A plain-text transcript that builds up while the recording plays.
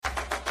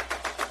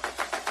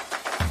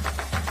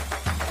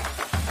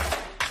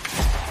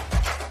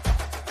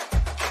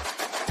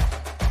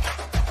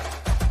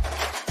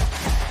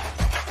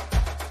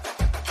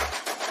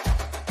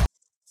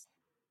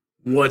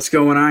What's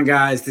going on,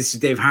 guys? This is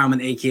Dave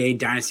Heilman, a.k.a.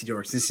 Dynasty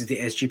Dorks. This is the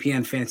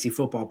SGPN Fantasy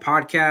Football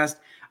Podcast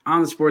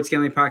on the Sports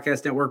Gambling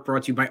Podcast Network,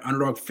 brought to you by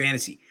Underdog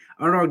Fantasy.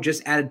 Underdog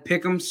just added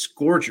Pick'em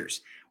Scorchers,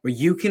 where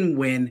you can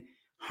win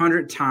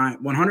 100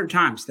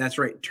 times. That's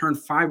right. Turn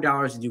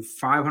 $5 and do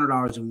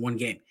 $500 in one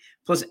game.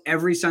 Plus,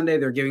 every Sunday,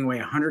 they're giving away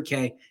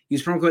 $100K.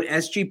 Use promo code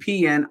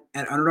SGPN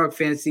at Underdog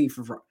Fantasy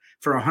for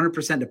a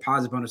 100%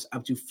 deposit bonus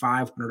up to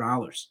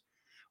 $500.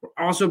 We're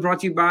also brought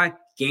to you by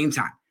Game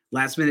Time.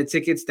 Last minute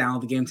tickets,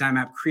 download the Game Time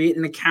app, create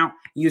an account,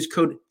 and use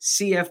code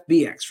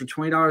CFBX for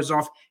 $20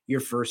 off your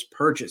first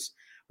purchase.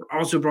 We're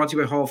also brought to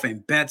you by Hall of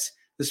Fame Bets,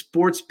 the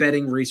sports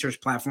betting research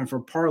platform for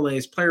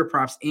parlays, player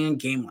props, and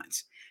game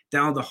lines.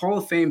 Download the Hall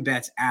of Fame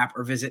Bets app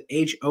or visit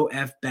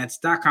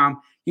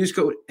hofbets.com. Use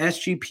code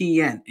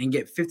SGPN and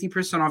get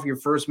 50% off your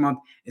first month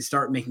and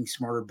start making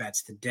smarter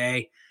bets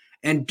today.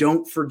 And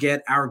don't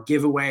forget our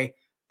giveaway.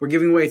 We're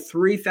giving away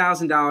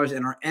 $3,000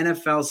 in our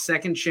NFL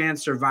Second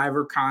Chance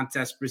Survivor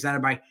Contest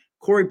presented by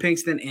Corey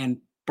Pinkston and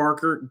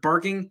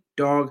Barking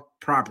Dog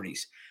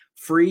Properties.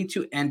 Free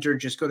to enter.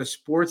 Just go to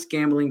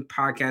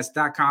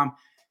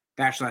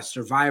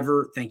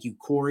sportsgamblingpodcast.com/survivor. Thank you,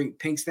 Corey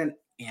Pinkston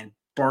and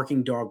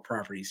Barking Dog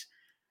Properties.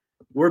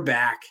 We're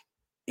back,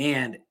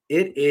 and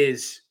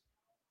it's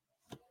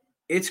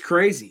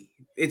crazy.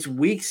 It's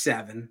week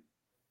 7.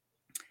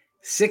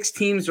 6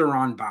 teams are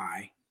on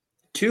bye.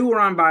 2 were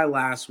on bye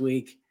last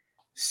week.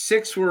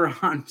 6 are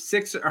on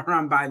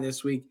bye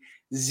this week.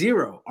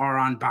 0 are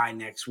on bye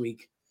next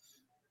week.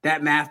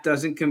 That math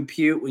doesn't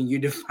compute when you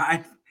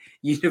divide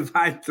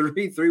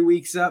 3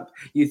 weeks up.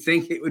 You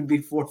think it would be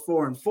 4,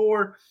 4, and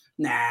 4.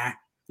 Nah,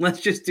 let's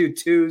just do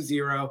 2,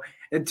 0,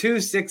 and 2,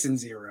 6, and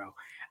 0.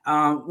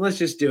 Let's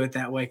just do it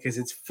that way because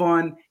it's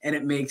fun and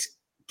it makes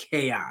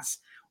chaos.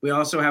 We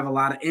also have a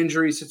lot of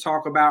injuries to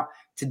talk about.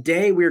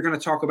 Today, we're going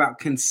to talk about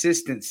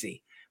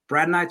consistency.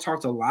 Brad and I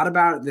talked a lot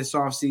about it this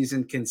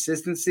offseason.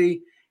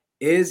 Consistency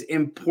is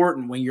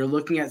important when you're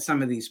looking at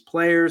some of these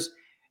players.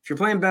 If you're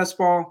playing best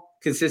ball,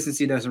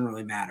 consistency doesn't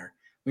really matter.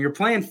 When you're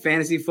playing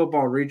fantasy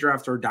football,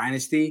 redraft, or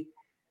dynasty,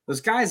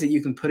 those guys that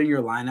you can put in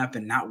your lineup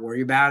and not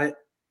worry about it,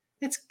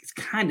 it's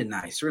kind of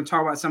nice. We're going to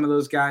talk about some of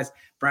those guys.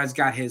 Brad's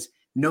got his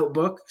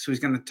notebook, so he's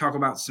going to talk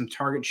about some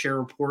target share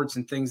reports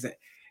and things that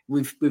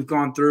we've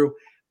gone through.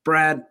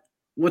 Brad,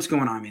 what's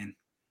going on, man?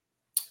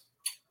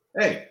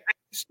 Hey,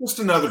 it's just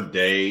another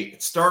day.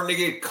 It's starting to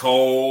get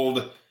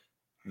cold.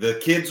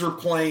 The kids are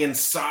playing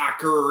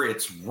soccer.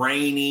 It's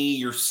rainy.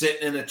 You're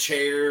sitting in a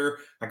chair.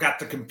 I got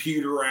the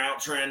computer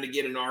out trying to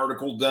get an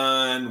article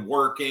done,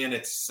 working.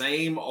 It's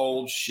same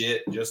old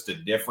shit, just a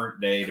different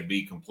day, to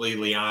be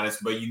completely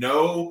honest. But you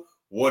know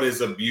what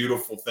is a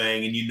beautiful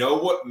thing, and you know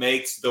what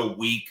makes the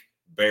week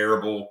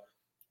bearable?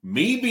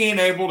 Me being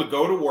able to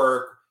go to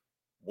work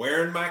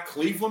wearing my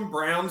Cleveland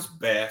Browns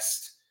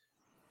best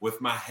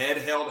with my head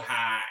held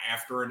high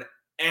after an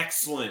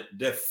excellent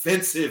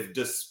defensive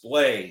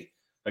display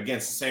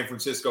against the San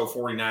Francisco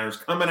 49ers,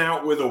 coming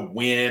out with a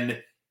win.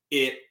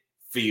 It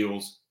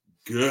feels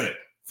good.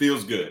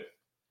 Feels good.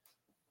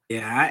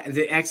 Yeah,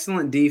 the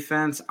excellent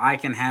defense, I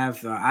can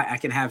have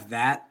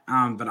that,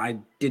 but I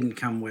didn't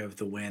come away with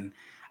the win,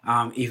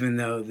 even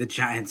though the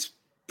Giants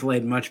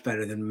played much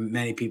better than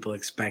many people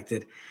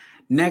expected.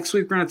 Next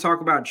week, we're going to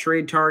talk about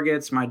trade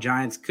targets. My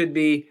Giants could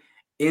be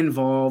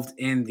involved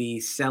in the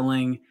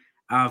selling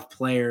of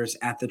players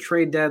at the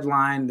trade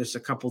deadline. There's a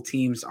couple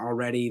teams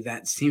already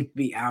that seem to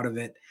be out of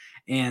it,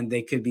 and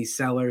they could be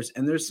sellers.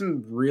 And there's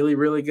some really,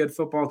 really good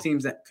football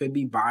teams that could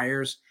be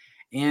buyers.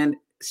 And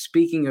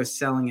speaking of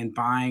selling and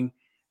buying,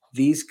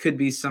 these could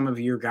be some of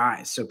your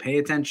guys. So pay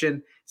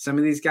attention. Some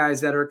of these guys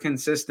that are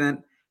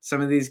consistent,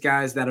 some of these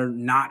guys that are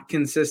not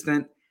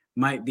consistent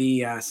might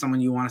be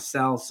someone you want to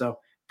sell. So,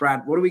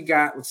 Brad, what do we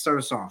got? Let's start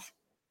us off.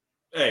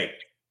 Hey,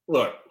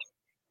 look.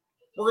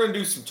 We're going to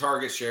do some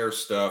target share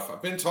stuff.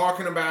 I've been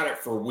talking about it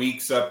for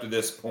weeks up to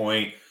this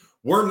point.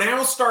 We're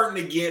now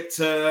starting to get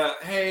to,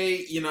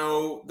 hey,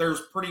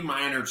 there's pretty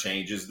minor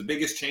changes. The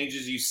biggest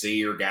changes you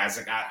see are guys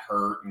that got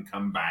hurt and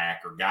come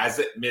back, or guys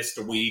that missed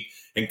a week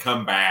and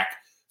come back.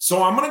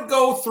 So I'm going to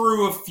go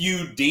through a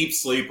few deep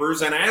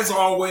sleepers. And as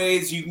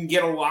always, you can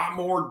get a lot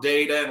more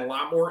data and a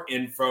lot more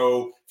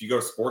info. If you go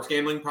to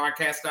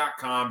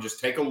sportsgamblingpodcast.com, just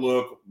take a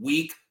look,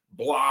 week,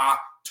 blah,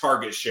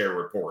 target share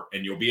report,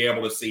 and you'll be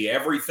able to see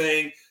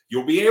everything.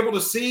 You'll be able to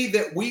see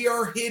that we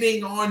are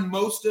hitting on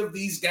most of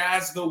these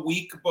guys the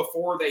week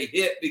before they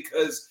hit,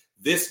 because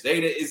this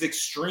data is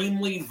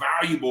extremely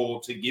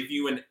valuable to give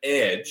you an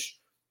edge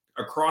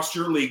across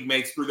your league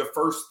mates through the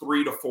first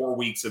 3 to 4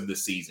 weeks of the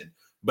season.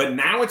 But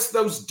now it's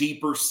those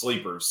deeper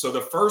sleepers. So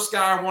the first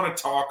guy I want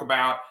to talk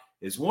about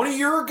is one of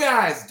your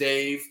guys,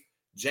 Dave,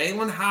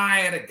 Jalen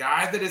Hyatt, a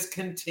guy that has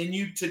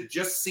continued to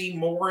just see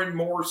more and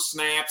more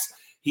snaps.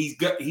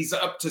 He's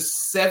up to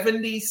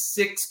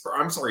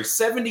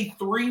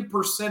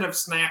 73% of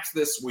snaps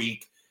this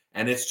week,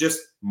 and it's just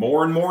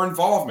more and more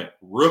involvement.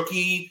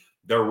 Rookie,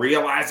 they're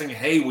realizing,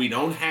 hey, we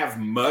don't have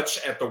much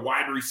at the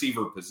wide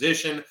receiver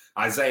position.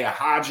 Isaiah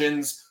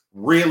Hodgins,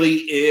 really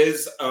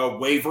is a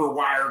waiver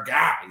wire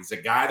guy. He's a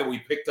guy that we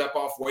picked up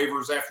off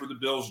waivers after the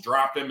Bills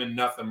dropped him and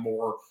nothing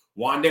more.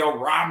 Wan'Dale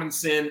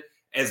Robinson,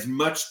 as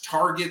much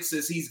targets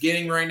as he's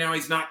getting right now,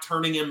 he's not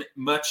turning him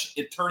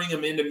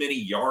into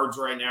many yards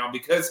right now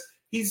because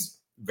he's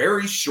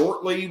very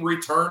shortly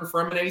returned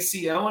from an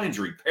ACL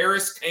injury.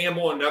 Paris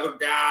Campbell, another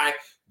guy,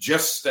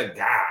 just a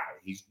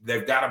guy.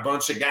 They've got a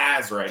bunch of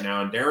guys right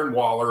now, and Darren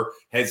Waller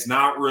has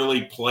not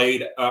really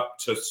played up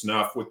to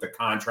snuff with the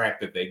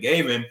contract that they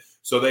gave him.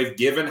 So they've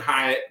given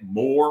Hyatt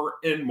more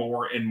and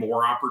more and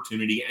more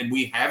opportunity, and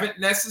we haven't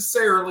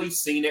necessarily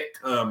seen it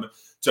come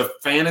to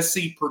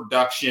fantasy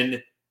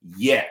production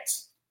yet.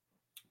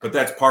 But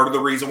that's part of the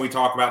reason we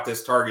talk about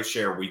this target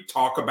share. We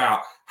talk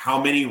about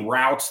how many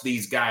routes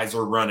these guys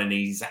are running.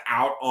 He's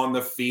out on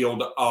the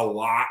field a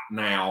lot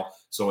now.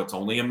 So it's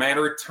only a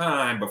matter of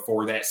time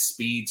before that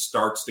speed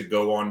starts to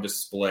go on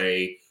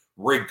display,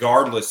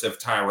 regardless of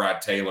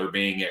Tyrod Taylor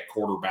being at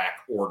quarterback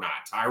or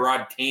not.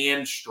 Tyrod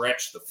can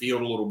stretch the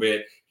field a little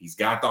bit. He's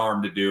got the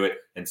arm to do it.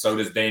 And so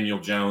does Daniel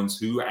Jones,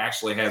 who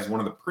actually has one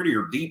of the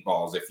prettier deep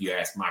balls, if you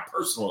ask my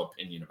personal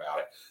opinion about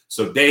it.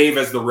 So, Dave,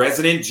 as the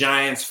resident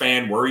Giants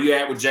fan, where are you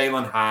at with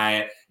Jalen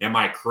Hyatt? Am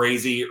I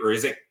crazy, or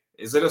is it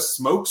a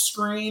smoke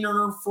screen,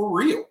 or for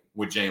real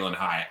with Jalen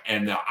Hyatt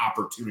and the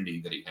opportunity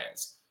that he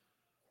has?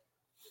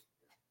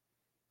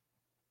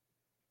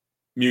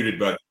 Muted,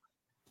 bud.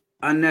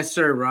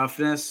 Unnecessary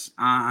roughness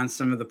on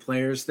some of the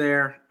players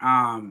there.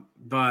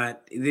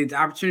 But the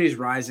opportunity is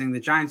rising. The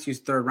Giants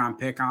used third-round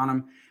pick on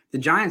him. The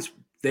Giants,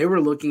 they were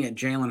looking at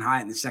Jalen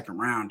Hyatt in the second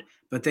round,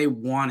 but they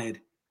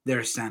wanted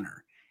their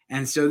center.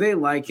 And so they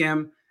like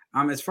him.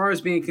 As far as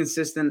being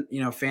consistent,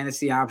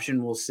 fantasy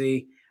option, we'll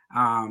see.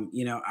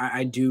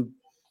 I do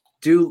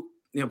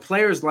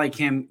players like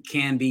him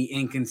can be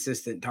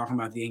inconsistent. Talking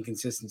about the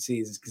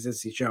inconsistencies, it's a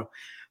consistency show.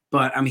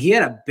 But he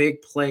had a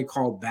big play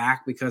called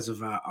back because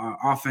of an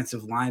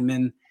offensive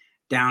lineman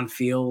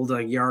downfield,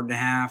 a yard and a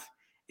half.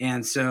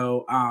 And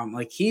so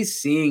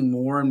he's seeing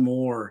more and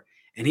more,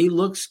 and he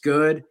looks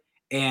good.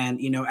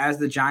 And, as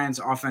the Giants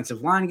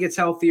offensive line gets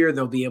healthier,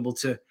 they'll be able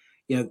to,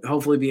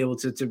 hopefully be able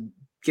to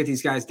get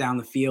these guys down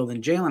the field.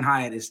 And Jalen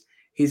Hyatt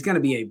he's going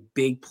to be a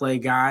big play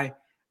guy.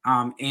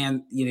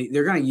 And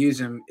they're going to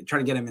use him, try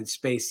to get him in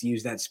space to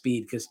use that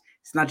speed, because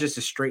it's not just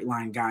a straight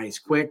line guy. He's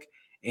quick,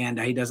 and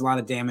he does a lot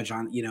of damage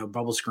on,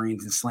 bubble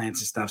screens and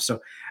slants and stuff.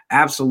 So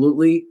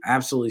absolutely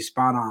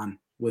spot on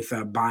with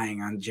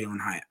buying on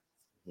Jalen Hyatt.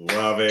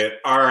 Love it.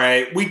 All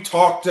right. We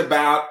talked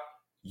about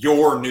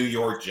your New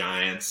York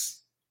Giants.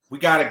 We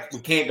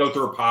can't go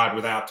through a pod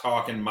without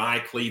talking my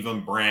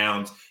Cleveland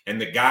Browns. And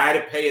the guy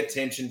to pay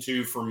attention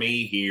to for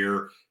me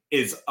here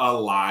is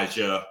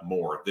Elijah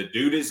Moore. The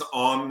dude is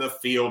on the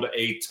field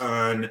a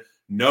ton,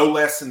 no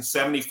less than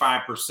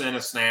 75%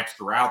 of snaps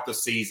throughout the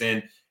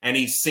season. And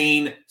he's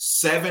seen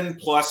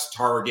 7+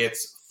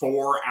 targets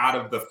 4 out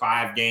of the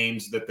 5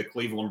 games that the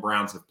Cleveland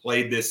Browns have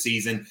played this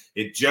season.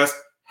 It just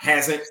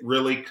hasn't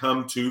really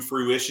come to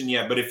fruition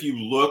yet. But if you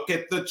look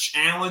at the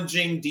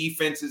challenging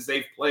defenses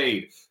they've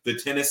played, the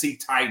Tennessee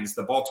Titans,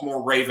 the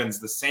Baltimore Ravens,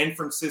 the San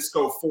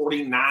Francisco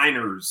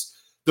 49ers,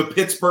 the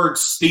Pittsburgh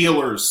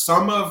Steelers,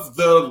 some of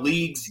the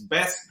league's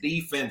best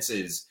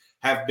defenses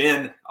have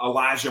been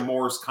Elijah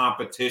Moore's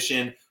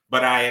competition.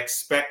 But I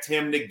expect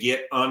him to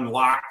get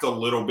unlocked a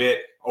little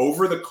bit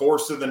over the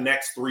course of the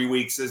next 3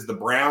 weeks as the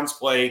Browns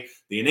play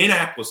the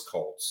Indianapolis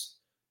Colts,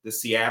 the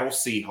Seattle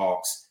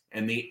Seahawks,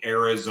 and the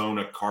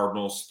Arizona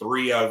Cardinals,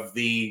 3 of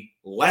the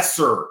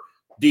lesser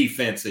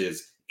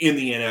defenses in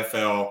the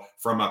NFL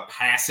from a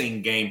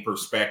passing game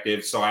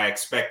perspective. So I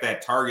expect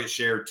that target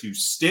share to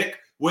stick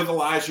with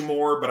Elijah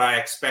Moore, but I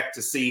expect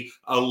to see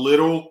a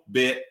little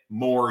bit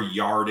more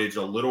yardage,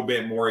 a little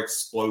bit more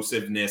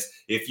explosiveness.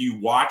 If you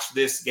watched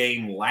this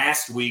game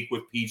last week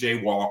with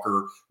PJ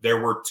Walker, there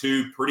were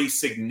 2 pretty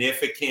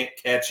significant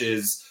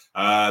catches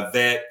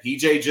that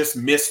PJ just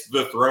missed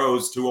the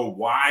throws to a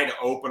wide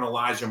open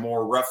Elijah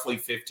Moore, roughly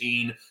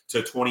 15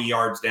 to 20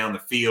 yards down the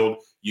field.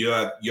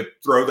 You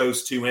throw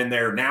those 2 in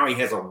there. Now he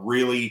has a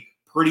really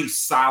pretty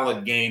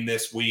solid game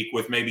this week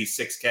with maybe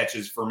 6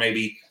 catches for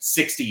maybe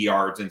 60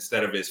 yards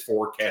instead of his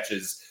 4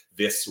 catches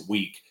this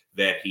week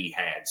that he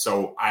had.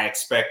 So I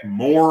expect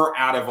more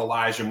out of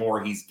Elijah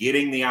Moore. He's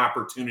getting the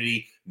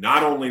opportunity,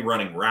 not only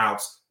running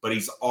routes, but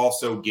he's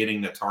also getting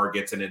the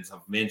targets, and it's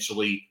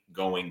eventually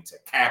going to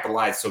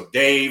capitalize. So,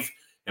 Dave,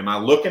 am I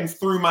looking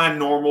through my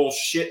normal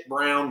shit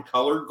brown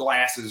colored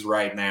glasses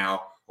right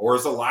now, or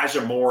is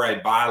Elijah Moore a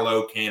buy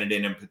low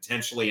candidate and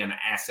potentially an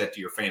asset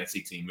to your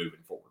fantasy team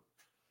moving forward?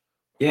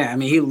 Yeah,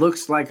 he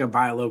looks like a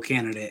buy low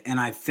candidate, and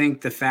I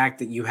think the fact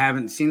that you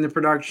haven't seen the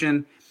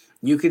production,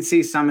 you could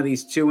see some of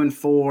these 2-4,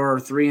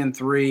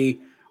 3-3,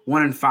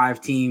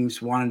 1-5 teams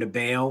wanting to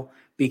bail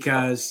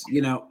because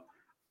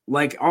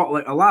like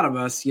a lot of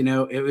us,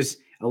 it was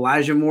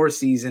Elijah Moore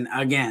season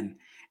again,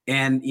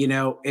 and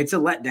it's a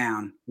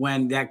letdown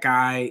when that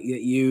guy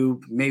that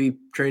you maybe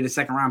trade a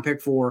 2nd round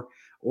pick for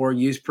or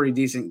use pretty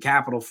decent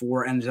capital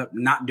for ends up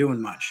not doing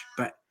much.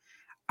 But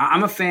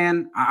I'm a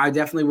fan. I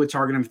definitely would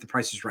target him if the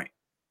price is right.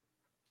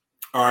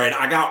 All right,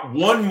 I got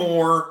one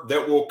more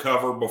that we'll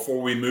cover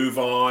before we move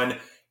on,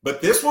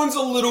 but this one's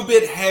a little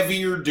bit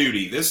heavier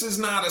duty. This is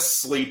not a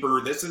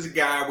sleeper. This is a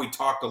guy we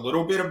talked a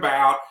little bit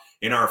about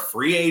in our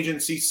free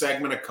agency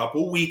segment a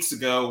couple weeks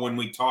ago when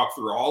we talked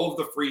through all of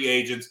the free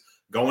agents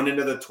going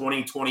into the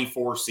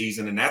 2024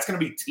 season, and that's going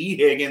to be T.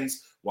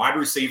 Higgins, wide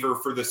receiver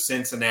for the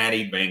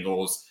Cincinnati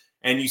Bengals.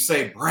 And you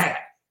say, Brad,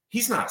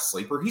 he's not a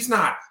sleeper. He's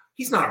not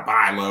a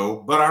buy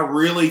low, but I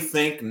really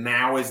think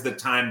now is the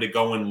time to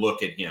go and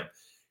look at him.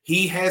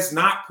 He has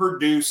not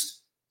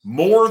produced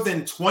more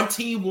than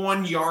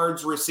 21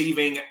 yards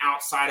receiving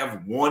outside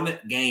of one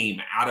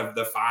game out of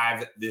the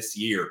 5 this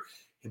year.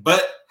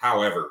 But,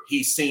 however,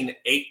 he's seen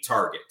 8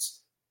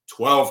 targets,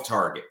 12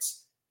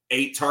 targets,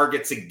 8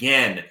 targets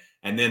again.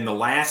 And then the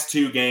last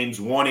 2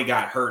 games, one, he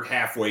got hurt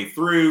halfway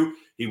through.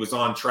 He was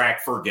on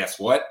track for, guess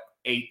what?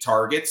 8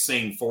 targets,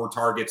 seeing 4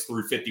 targets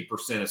through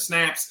 50% of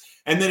snaps.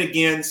 And then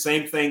again,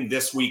 same thing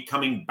this week,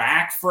 coming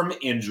back from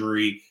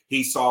injury,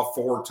 he saw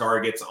 4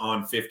 targets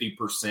on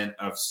 50%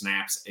 of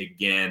snaps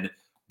again.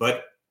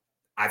 But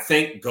I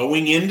think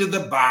going into the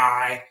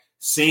bye,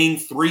 seeing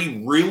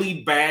 3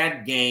 really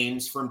bad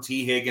games from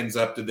T. Higgins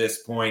up to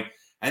this point,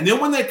 and then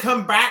when they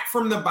come back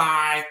from the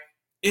bye,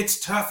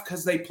 it's tough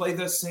because they play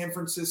the San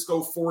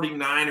Francisco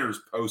 49ers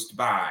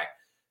post-bye.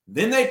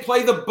 Then they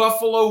play the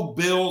Buffalo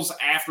Bills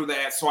after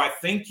that. So I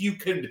think you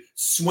could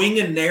swing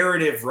a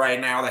narrative right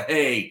now that,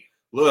 hey,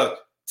 look,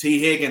 T.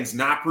 Higgins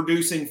not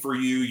producing for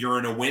you. You're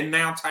in a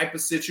win-now type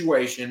of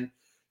situation.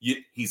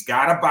 He's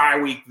got a bye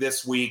week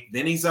this week.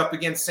 Then he's up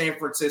against San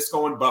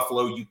Francisco and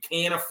Buffalo. You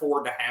can't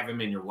afford to have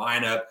him in your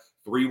lineup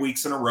 3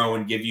 weeks in a row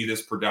and give you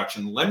this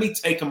production. Let me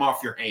take him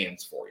off your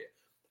hands for you.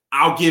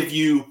 I'll give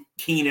you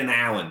Keenan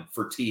Allen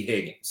for T.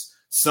 Higgins.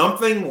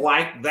 Something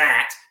like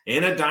that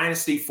in a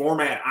dynasty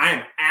format, I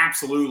am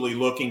absolutely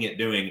looking at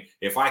doing.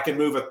 If I can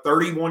move a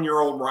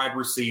 31-year-old wide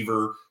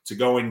receiver to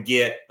go and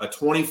get a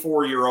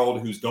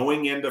 24-year-old who's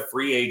going into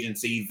free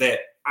agency that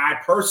I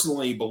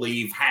personally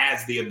believe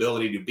has the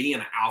ability to be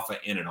an alpha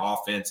in an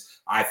offense,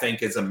 I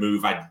think is a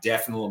move I'd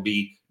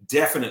definitely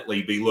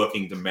be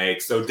looking to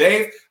make. So,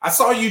 Dave, I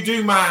saw you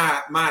do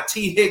my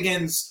T.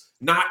 Higgins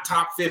not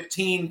top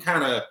 15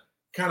 kind of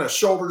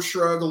shoulder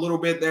shrug a little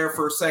bit there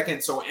for a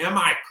second. So am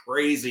I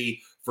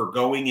crazy for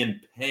going and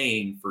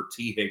paying for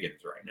T.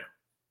 Higgins right now?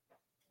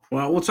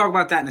 Well, we'll talk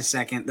about that in a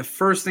second. The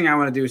first thing I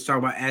want to do is talk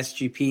about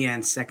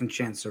SGPN Second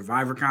Chance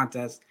Survivor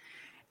Contest.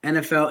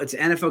 It's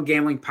an NFL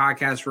gambling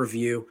podcast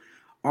review.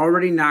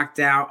 Already knocked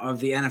out of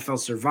the NFL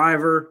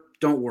Survivor.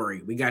 Don't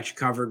worry, we got you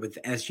covered with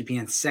the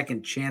SGPN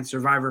Second Chance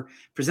Survivor,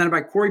 presented by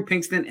Corey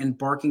Pinkston and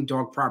Barking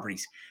Dog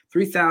Properties.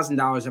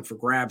 $3,000 up for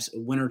grabs.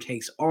 Winner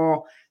takes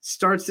all.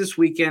 Starts this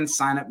weekend.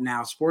 Sign up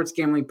now.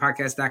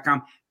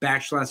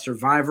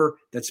 sportsgamblingpodcast.com/survivor.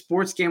 That's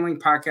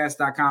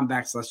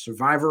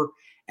sportsgamblingpodcast.com/survivor.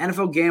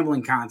 NFL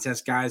gambling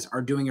contest, guys,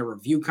 are doing a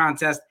review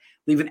contest.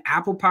 Leave an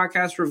Apple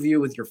Podcast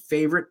review with your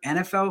favorite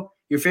NFL,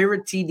 your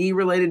favorite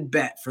TD-related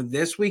bet for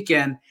this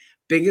weekend.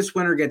 Biggest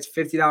winner gets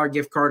 $50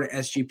 gift card at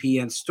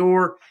SGPN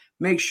store.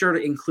 Make sure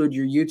to include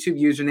your YouTube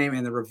username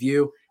in the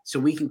review so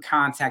we can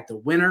contact the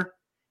winner.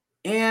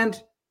 And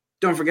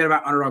don't forget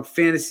about Underdog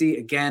Fantasy.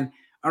 Again,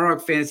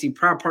 Underdog Fantasy,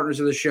 proud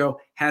partners of the show,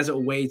 has a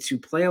way to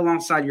play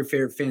alongside your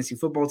favorite fantasy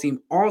football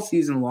team all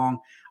season long.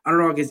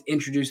 Underdog has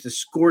introduced the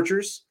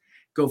Scorchers.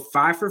 Go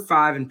 5 for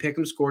 5 and pick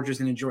them Scorchers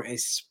and enjoy a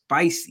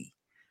spicy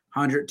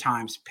 100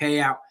 times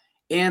payout.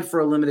 And for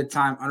a limited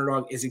time,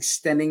 Underdog is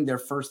extending their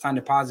first-time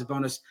deposit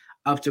bonus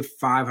up to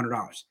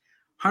 $500.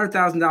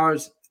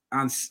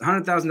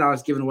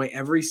 $100,000 given away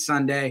every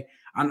Sunday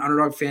on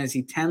Underdog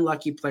Fantasy. 10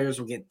 lucky players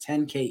will get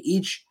 $10K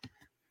each.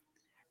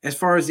 As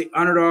far as the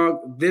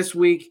underdog this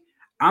week,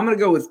 I'm going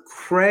to go with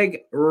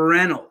Craig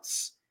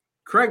Reynolds.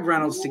 Craig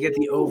Reynolds to get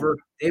the over.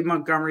 Dave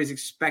Montgomery is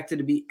expected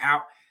to be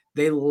out.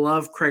 They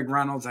love Craig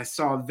Reynolds. I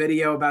saw a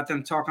video about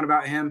them talking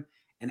about him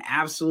and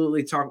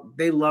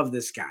they love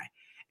this guy.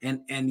 And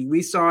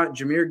we saw it.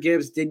 Jahmyr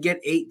Gibbs did get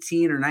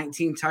 18 or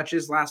 19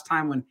 touches last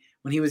time when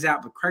he was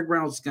out, but Craig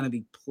Reynolds is going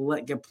to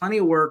get plenty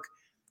of work.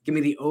 Give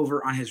me the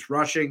over on his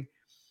rushing.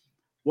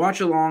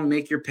 Watch along,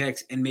 make your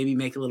picks, and maybe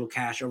make a little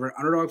cash over at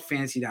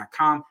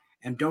UnderdogFantasy.com.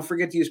 And don't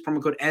forget to use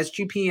promo code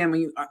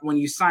SGPN when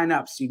you sign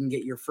up so you can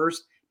get your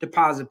first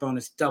deposit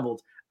bonus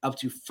doubled up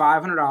to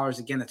 $500.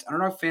 Again, that's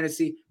Underdog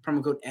Fantasy,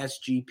 promo code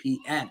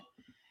SGPN.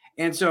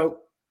 And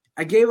so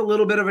I gave a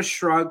little bit of a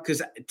shrug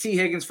because T.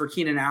 Higgins for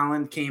Keenan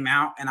Allen came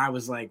out, and I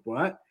was like,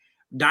 what?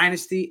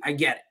 Dynasty? I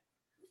get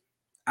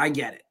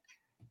it.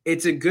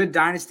 It's a good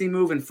dynasty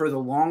move, and for the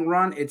long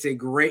run, it's a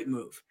great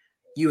move.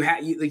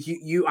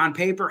 You on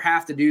paper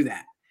have to do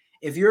that.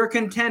 If you're a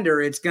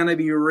contender, it's going to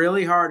be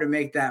really hard to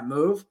make that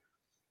move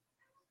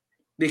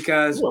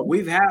because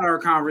we've had our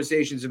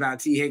conversations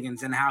about T.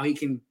 Higgins and how he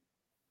can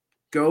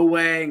go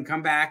away and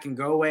come back and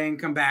go away and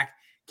come back.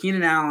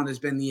 Keenan Allen has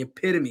been the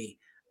epitome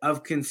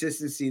of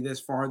consistency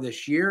this far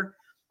this year.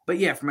 But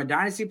yeah, from a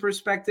dynasty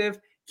perspective,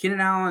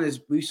 Keenan Allen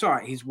we saw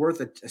it. He's worth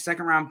a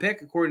second round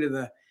pick according to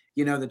the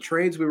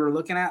trades we were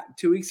looking at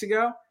 2 weeks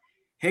ago.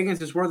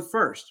 Higgins is worth a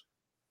first.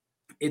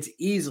 it's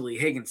easily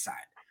Higgins' side.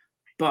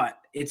 But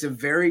it's a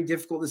very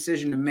difficult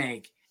decision to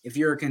make if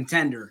you're a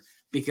contender,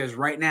 because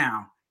right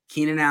now,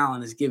 Keenan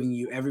Allen is giving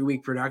you every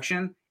week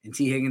production, and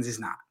T. Higgins is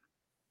not.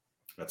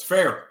 That's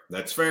fair.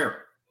 That's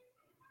fair.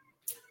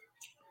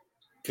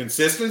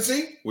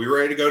 Consistency? We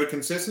ready to go to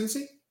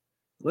consistency?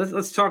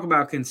 Let's talk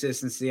about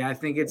consistency. I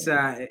think it's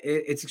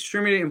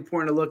extremely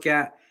important to look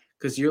at,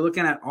 because you're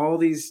looking at all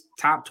these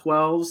top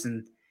 12s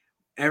and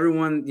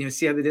everyone,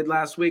 see how they did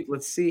last week.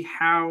 Let's see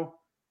how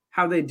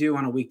they do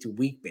on a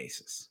week-to-week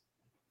basis.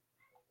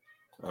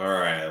 All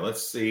right,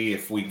 let's see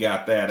if we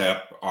got that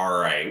up. All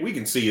right, we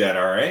can see that.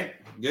 All right,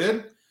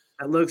 good.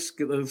 That looks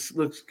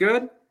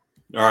good.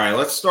 All right,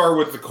 let's start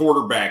with the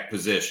quarterback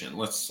position.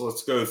 Let's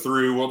go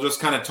through. We'll just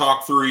kind of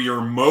talk through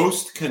your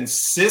most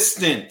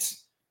consistent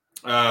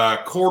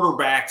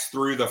quarterbacks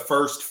through the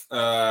first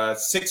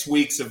 6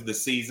 weeks of the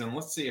season.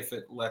 Let's see if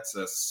it lets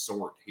us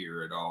sort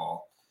here at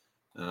all.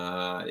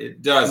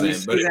 It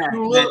doesn't, but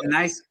that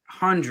nice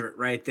 100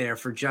 right there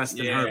for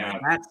Justin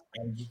Herbert. That's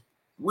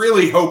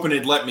really hoping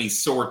it'd let me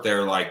sort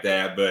there like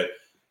that, but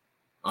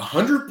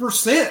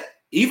 100%.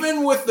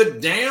 Even with the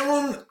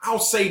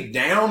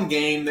down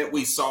game that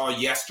we saw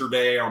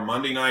yesterday on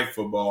Monday Night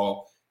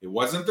Football, it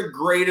wasn't the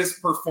greatest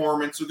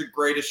performance or the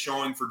greatest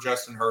showing for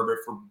Justin Herbert,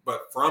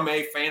 but from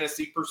a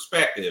fantasy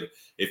perspective,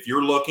 if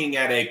you're looking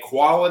at a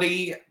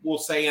quality, we'll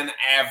say an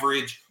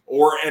average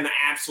or an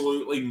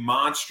absolutely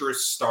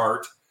monstrous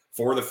start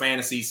for the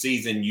fantasy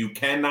season, you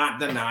cannot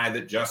deny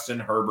that Justin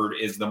Herbert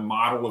is the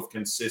model of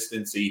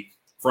consistency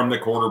from the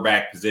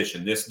quarterback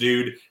position. This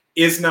dude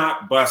is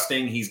not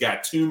busting. He's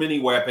got too many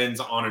weapons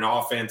on an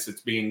offense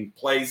that's being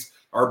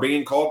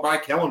called by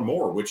Kellen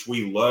Moore, which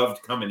we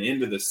loved coming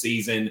into the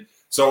season.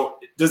 So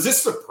does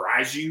this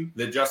surprise you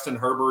that Justin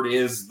Herbert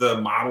is the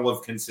model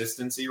of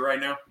consistency right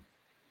now?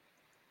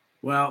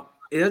 Well,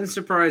 it doesn't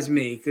surprise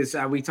me, because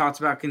we talked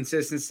about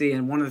consistency,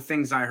 and one of the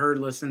things I heard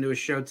listening to a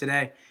show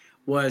today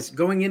was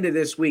going into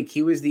this week,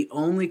 he was the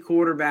only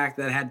quarterback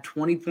that had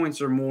 20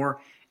 points or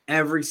more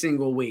every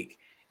single week.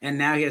 And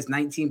now he has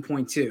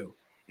 19.2.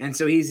 And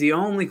so he's the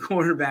only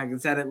quarterback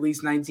that's had at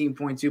least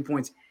 19.2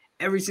 points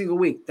every single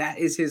week. That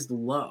is his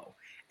low.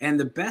 And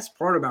the best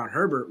part about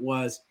Herbert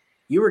was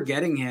you were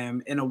getting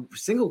him in a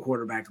single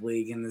quarterback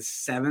league in the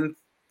 7th,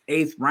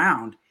 8th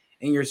round.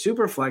 In your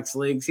super flex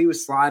leagues, he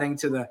was sliding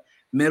to the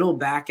middle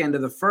back end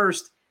of the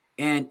first,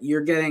 and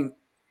you're getting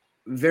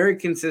very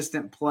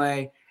consistent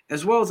play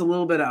as well as a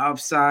little bit of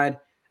upside,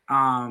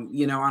 on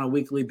a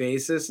weekly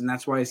basis. And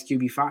that's why it's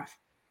QB5.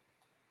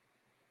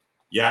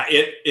 Yeah,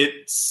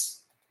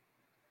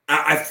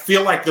 I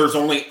feel like there's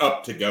only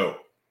up to go.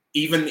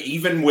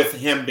 Even with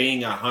him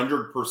being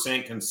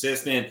 100%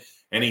 consistent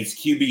and he's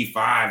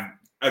QB5,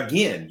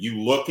 again, you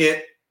look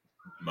at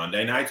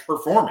Monday night's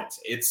performance.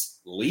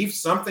 It's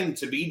leaves something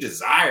to be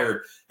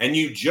desired, and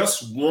you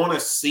just want to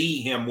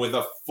see him with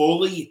a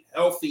fully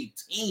healthy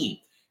team.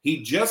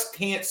 He just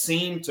can't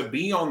seem to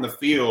be on the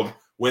field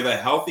with a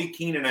healthy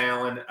Keenan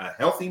Allen, a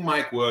healthy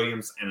Mike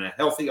Williams, and a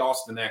healthy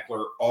Austin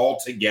Eckler all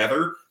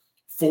together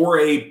for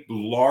a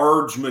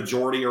large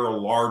majority or a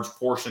large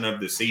portion of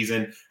the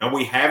season. And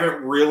we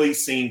haven't really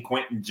seen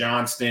Quentin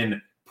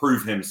Johnston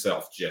prove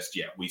himself just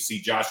yet. We see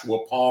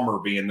Joshua Palmer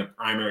being the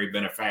primary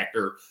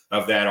benefactor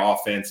of that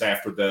offense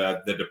after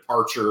the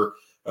departure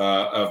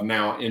of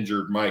now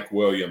injured Mike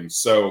Williams.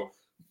 So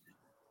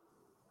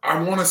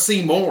I want to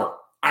see more.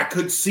 I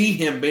could see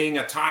him being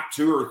a top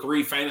 2 or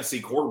 3 fantasy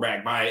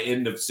quarterback by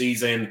end of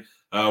season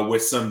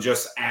with some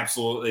just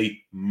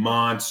absolutely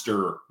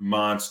monster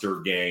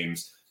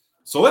games.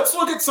 So let's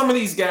look at some of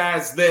these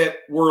guys that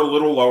were a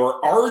little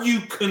lower. Are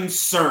you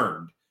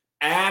concerned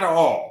at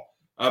all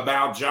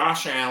about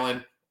Josh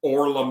Allen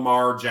or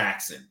Lamar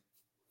Jackson?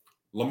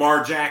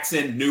 Lamar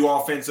Jackson, new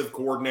offensive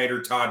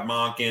coordinator, Todd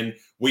Monken.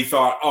 We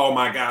thought, oh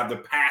my God, the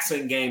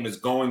passing game is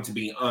going to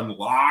be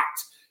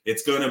unlocked.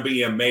 It's going to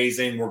be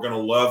amazing. We're going to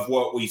love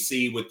what we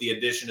see with the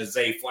addition of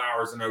Zay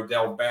Flowers and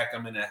Odell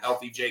Beckham and a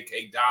healthy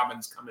J.K.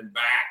 Dobbins coming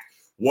back.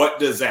 What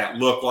does that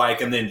look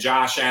like? And then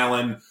Josh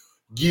Allen,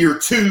 year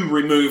 2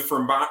 removed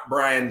from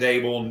Brian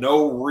Dable,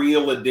 no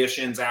real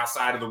additions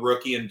outside of the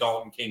rookie and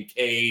Dalton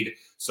Kincaid.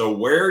 So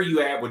where are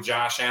you at with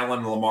Josh Allen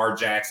and Lamar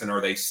Jackson?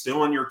 Are they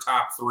still in your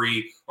top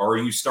 3, or are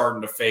you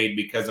starting to fade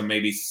because of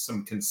maybe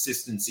some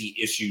consistency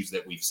issues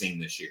that we've seen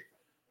this year?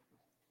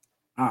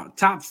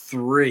 Top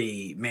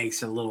 3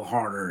 makes it a little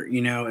harder.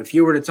 If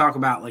you were to talk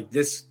about like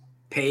this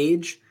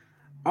page,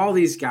 all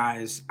these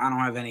guys, I don't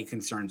have any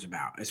concerns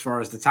about. As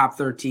far as the top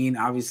 13,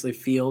 obviously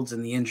Fields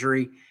and the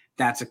injury,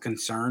 that's a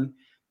concern.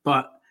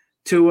 But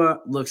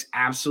Tua looks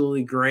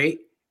absolutely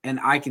great,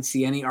 and I can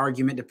see any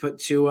argument to put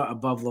Tua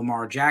above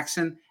Lamar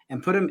Jackson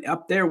and put him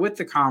up there with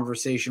the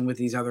conversation with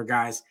these other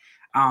guys.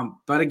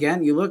 But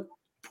again, you look,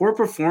 poor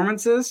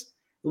performances,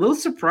 a little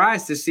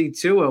surprised to see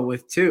Tua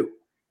with 2.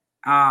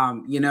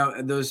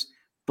 Those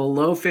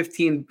below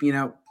 15,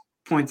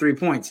 0.3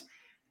 points.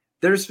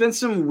 There's been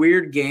some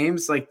weird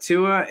games. Like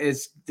Tua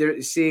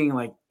they're seeing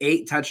like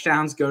 8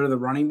 touchdowns go to the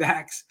running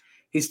backs.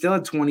 He still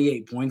had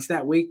 28 points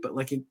that week, but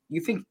like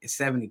you think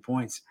 70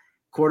 points,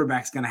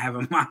 quarterback's going to have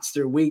a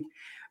monster week.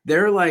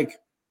 They're like,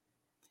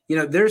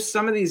 there's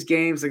some of these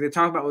games like they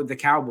talk about with the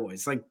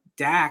Cowboys, like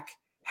Dak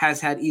has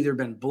had either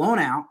been blown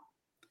out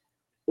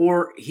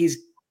or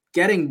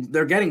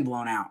they're getting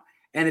blown out.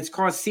 And it's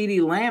caused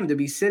CeeDee Lamb to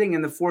be sitting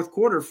in the fourth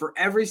quarter for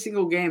every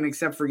single game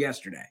except for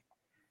yesterday.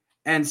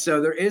 And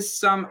so there is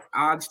some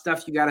odd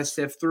stuff you got to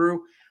sift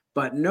through,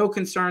 but no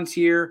concerns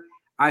here.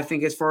 I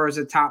think as far as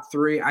the top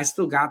three, I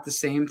still got the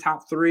same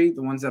top three,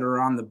 the ones that are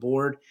on the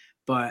board,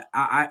 but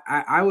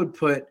I would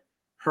put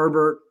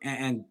Herbert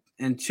and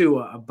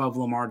Tua above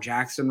Lamar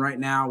Jackson right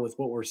now with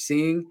what we're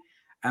seeing.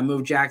 I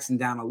moved Jackson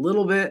down a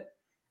little bit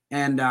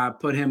and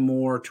put him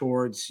more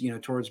towards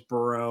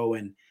Burrow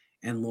and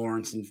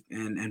Lawrence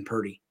and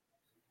Purdy.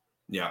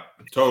 Yeah,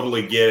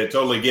 totally get it.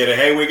 Totally get it.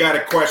 Hey, we got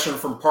a question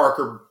from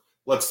Parker.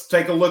 Let's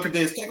take a look at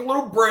this. Take a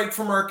little break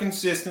from our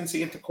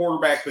consistency at the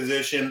quarterback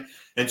position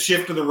and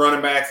shift to the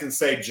running backs and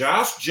say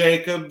Josh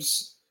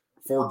Jacobs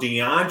for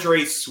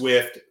DeAndre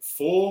Swift,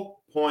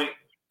 full point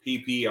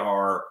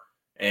PPR.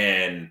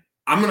 And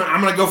I'm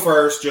gonna go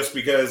first just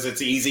because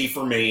it's easy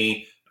for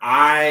me.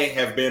 I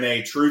have been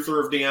a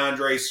truther of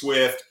DeAndre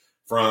Swift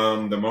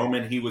from the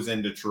moment he was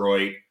in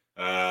Detroit.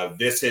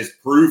 This has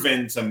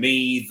proven to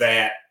me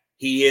that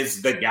he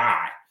is the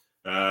guy.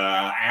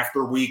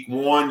 After week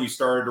one, you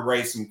started to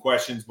raise some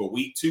questions, but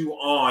week two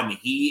on,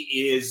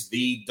 he is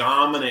the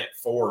dominant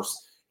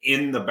force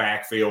in the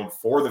backfield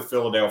for the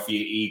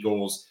Philadelphia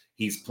Eagles.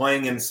 He's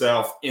playing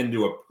himself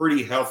into a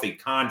pretty healthy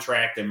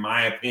contract, in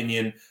my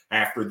opinion,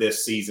 after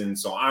this season.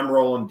 So I'm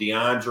rolling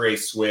DeAndre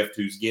Swift,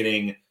 who's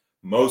getting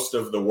most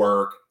of the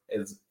work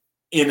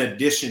in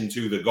addition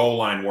to the goal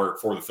line work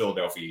for the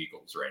Philadelphia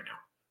Eagles right now.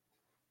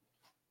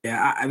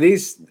 Yeah,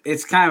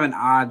 it's kind of an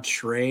odd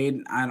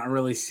trade. I don't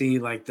really see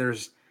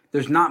there's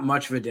not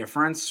much of a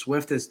difference.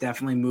 Swift has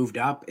definitely moved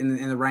up in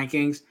the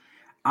rankings.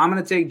 I'm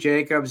going to take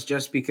Jacobs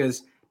just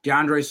because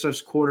DeAndre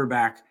Swift's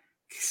quarterback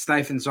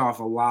stifles off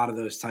a lot of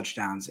those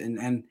touchdowns.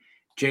 And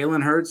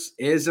Jalen Hurts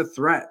is a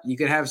threat. You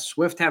could have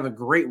Swift have a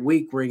great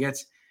week where he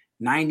gets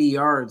 90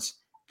 yards,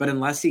 but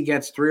unless he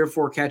gets 3 or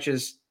 4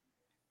 catches,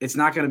 it's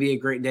not going to be a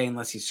great day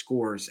unless he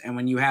scores. And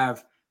when you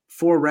have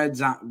 4 red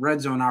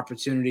zone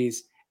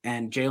opportunities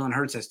and Jalen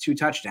Hurts has 2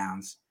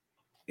 touchdowns,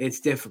 it's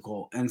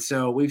difficult. And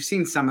so we've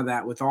seen some of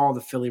that with all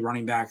the Philly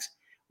running backs.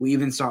 We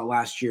even saw it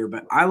last year.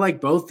 But I like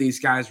both these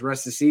guys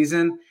rest of the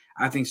season.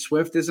 I think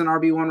Swift is an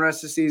RB1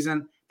 rest of the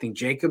season. I think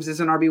Jacobs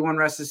is an RB1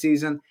 rest of the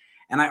season.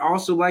 And I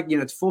also like,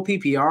 it's full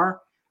PPR.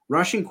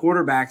 Rushing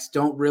quarterbacks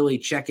don't really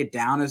check it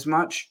down as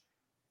much.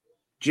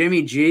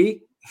 Jimmy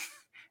G,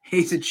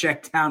 he's a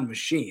check down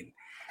machine.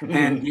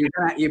 And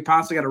you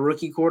possibly got a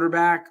rookie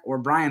quarterback or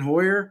Brian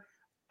Hoyer.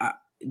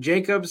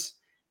 Jacobs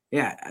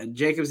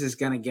is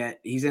going to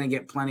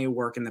get plenty of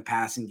work in the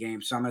passing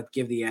game. So I'm going to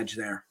give the edge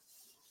there.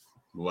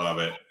 Love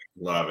it.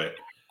 Love it.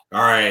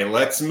 All right,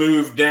 let's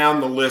move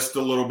down the list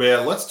a little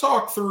bit. Let's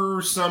talk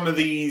through some of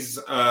these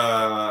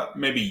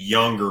maybe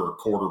younger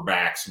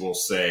quarterbacks, we'll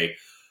say.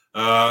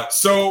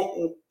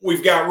 So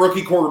we've got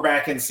rookie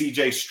quarterback in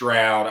CJ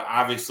Stroud,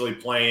 obviously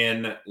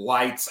playing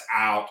lights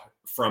out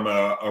from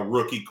a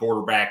rookie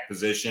quarterback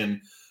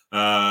position.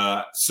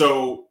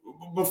 So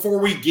before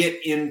we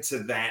get into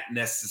that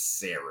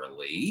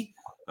necessarily,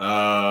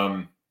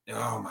 oh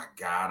my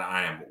God,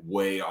 I am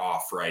way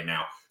off right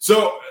now.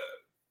 So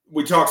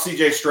we talked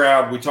CJ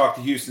Stroud, we talked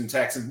the Houston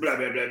Texans, blah,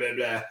 blah, blah, blah,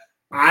 blah.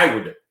 I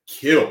would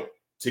kill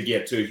to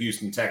get to a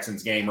Houston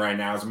Texans game right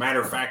now. As a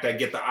matter of fact, I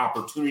get the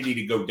opportunity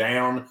to go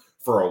down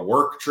for a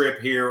work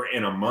trip here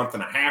in a month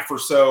and a half or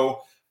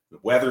so. The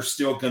weather's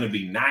still going to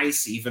be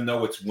nice, even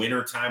though it's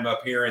wintertime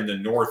up here in the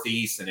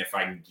Northeast. And if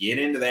I can get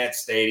into that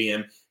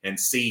stadium and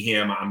see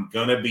him, I'm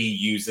going to be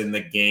using the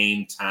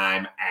Game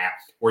Time app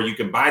where you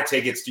can buy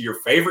tickets to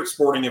your favorite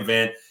sporting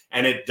event,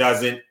 and it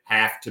doesn't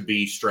have to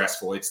be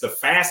stressful. It's the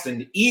fast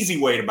and easy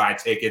way to buy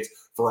tickets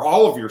for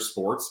all of your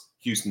sports,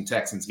 Houston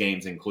Texans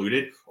games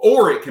included,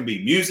 or it can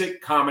be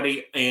music,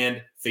 comedy,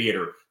 and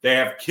theater. They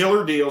have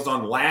killer deals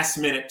on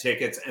last-minute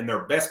tickets and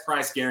their best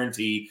price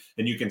guarantee,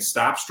 and you can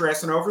stop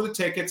stressing over the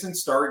tickets and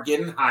start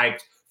getting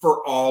hyped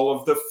for all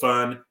of the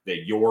fun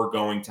that you're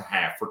going to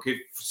have.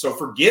 So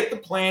forget the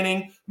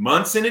planning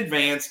months in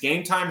advance.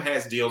 Game Time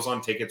has deals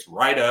on tickets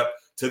right up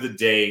to the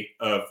day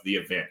of the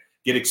event.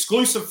 Get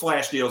exclusive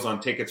flash deals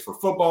on tickets for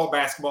football,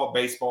 basketball,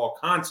 baseball,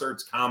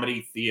 concerts,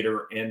 comedy,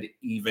 theater, and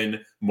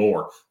even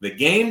more. The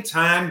Game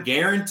Time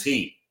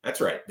guarantee. That's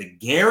right. The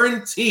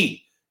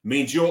guarantee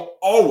means you'll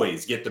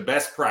always get the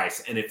best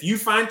price. And if you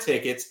find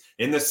tickets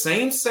in the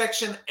same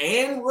section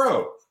and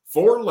row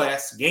for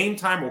less, Game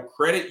Time will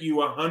credit you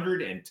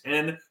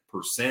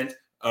 110%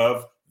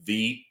 of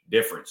the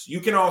difference. You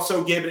can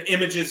also give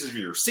images of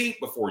your seat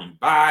before you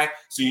buy,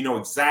 so you know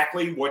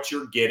exactly what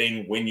you're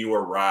getting when you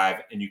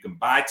arrive, and you can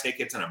buy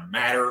tickets in a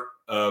matter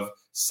of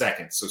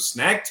seconds. So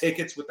snag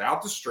tickets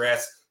without the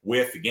stress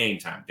with the Game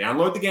Time.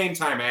 Download the Game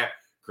Time app,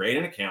 create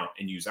an account,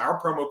 and use our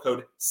promo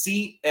code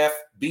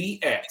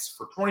CFBX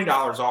for $20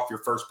 off your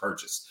first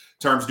purchase.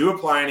 Terms do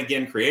apply, and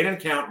again, create an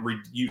account and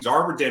use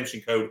our redemption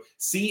code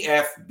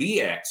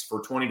CFBX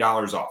for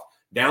 $20 off.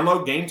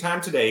 Download Game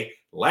Time today.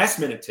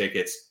 Last-minute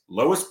tickets,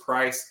 lowest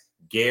price,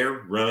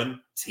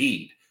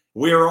 guaranteed.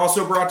 We are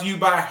also brought to you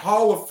by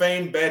Hall of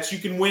Fame Bets. You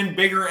can win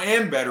bigger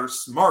and better,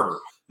 smarter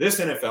this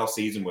NFL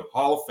season with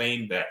Hall of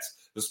Fame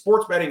Bets, the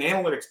sports betting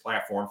analytics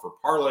platform for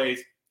parlays,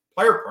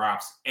 player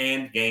props,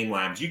 and game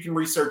lines. You can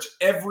research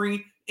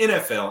every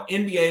NFL,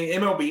 NBA,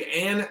 MLB,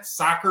 and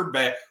soccer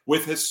bet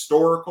with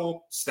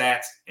historical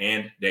stats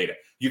and data.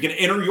 You can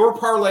enter your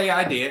parlay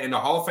idea into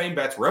Hall of Fame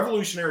Bet's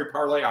revolutionary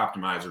parlay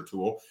optimizer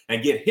tool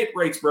and get hit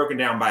rates broken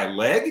down by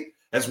leg,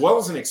 as well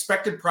as an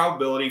expected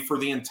probability for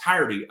the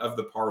entirety of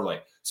the parlay.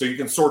 So you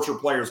can sort your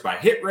players by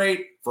hit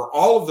rate for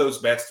all of those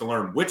bets to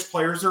learn which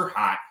players are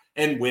hot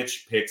and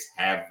which picks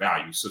have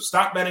value. So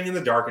stop betting in the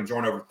dark and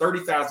join over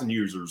 30,000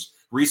 users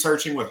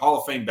researching with Hall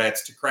of Fame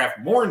Bets to craft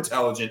more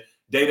intelligent,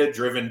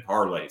 data-driven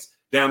parlays.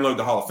 Download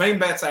the Hall of Fame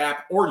Bets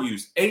app or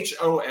use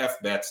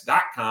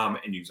hofbets.com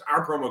and use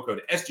our promo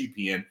code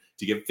SGPN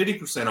to get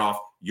 50% off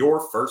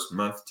your first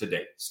month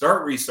today.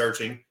 Start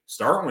researching,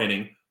 start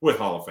winning with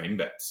Hall of Fame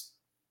Bets.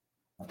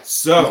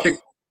 So,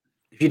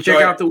 if you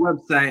check out the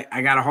website,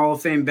 I got a Hall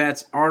of Fame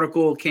Bets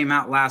article, came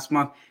out last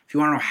month. If you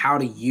want to know how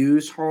to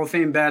use Hall of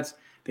Fame Bets,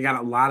 they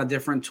got a lot of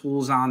different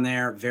tools on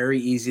there, very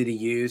easy to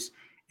use,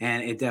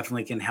 and it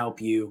definitely can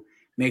help you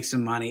make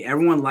some money.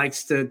 Everyone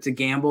likes to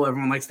gamble.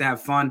 Everyone likes to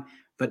have fun,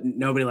 but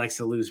nobody likes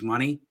to lose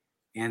money.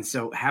 And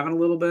so having a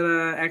little bit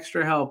of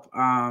extra help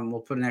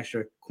will put an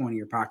extra coin in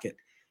your pocket.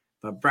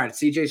 But Brad,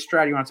 CJ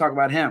Stroud, you want to talk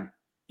about him?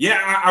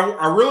 Yeah,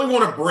 I really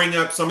want to bring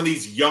up some of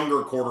these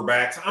younger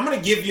quarterbacks. I'm going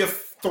to give you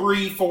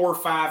 3, 4,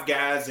 5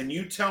 guys, and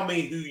you tell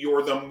me who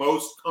you're the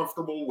most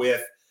comfortable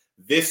with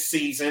this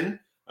season,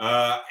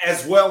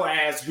 as well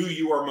as who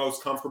you are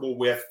most comfortable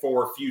with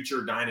for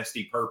future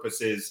dynasty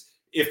purposes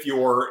if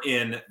you're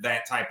in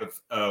that type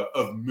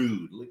of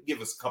mood.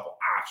 Give us a couple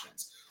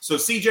options. So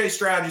CJ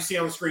Stroud, you see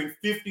on the screen,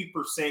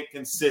 50%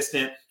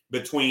 consistent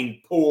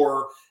between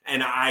poor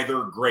and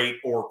either great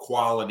or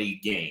quality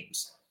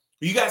games.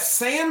 You got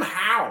Sam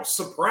Howell,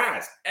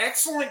 surprise.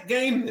 Excellent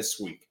game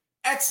this week.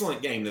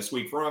 Excellent game this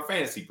week from a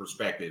fantasy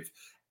perspective.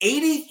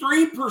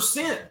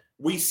 83%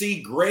 we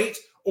see great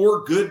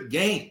or good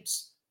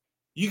games.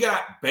 You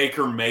got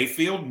Baker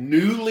Mayfield,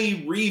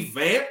 newly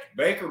revamped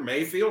Baker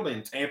Mayfield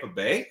in Tampa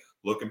Bay,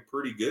 looking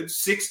pretty good.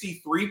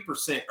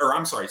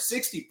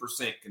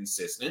 60%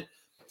 consistent.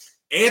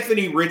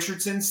 Anthony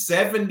Richardson,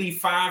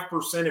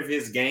 75% of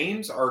his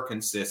games are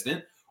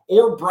consistent.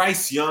 Or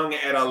Bryce Young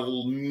at a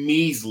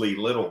measly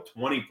little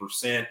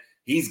 20%.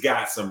 He's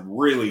got some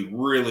really,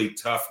 really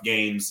tough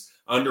games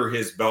under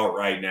his belt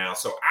right now.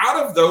 So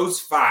out of those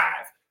 5,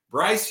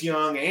 Bryce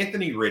Young,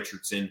 Anthony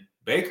Richardson,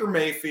 Baker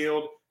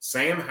Mayfield,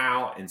 Sam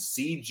Howell, and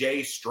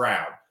CJ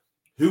Stroud,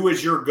 who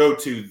is your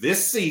go-to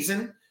this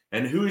season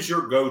and who is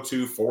your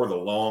go-to for the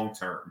long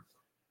term?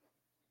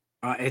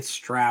 It's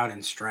Stroud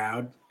and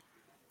Stroud.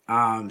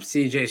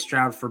 CJ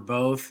Stroud for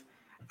both.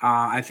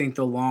 I think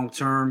the long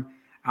term,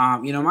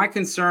 my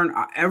concern,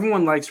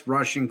 everyone likes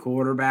rushing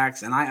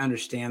quarterbacks, and I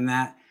understand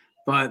that.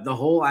 But the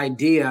whole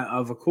idea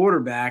of a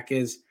quarterback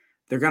is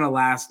they're going to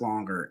last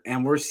longer.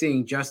 And we're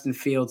seeing Justin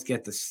Fields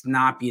get the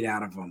snot beat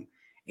out of him.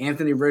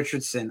 Anthony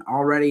Richardson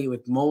already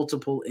with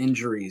multiple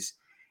injuries.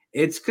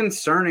 It's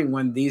concerning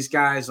when these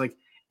guys,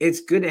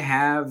 it's good to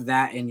have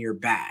that in your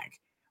bag.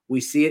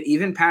 We see it.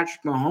 Even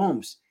Patrick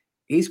Mahomes,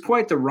 he's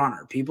quite the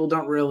runner. People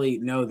don't really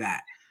know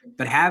that.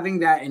 But having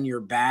that in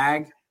your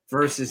bag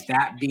versus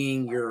that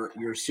being your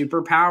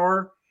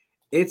superpower,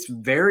 it's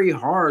very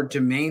hard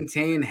to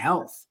maintain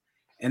health.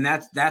 And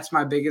that's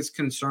my biggest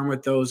concern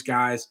with those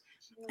guys.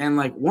 And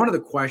one of the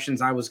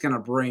questions I was going to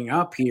bring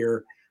up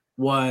here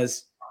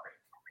was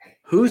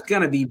who's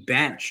going to be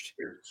benched?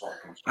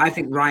 I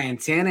think Ryan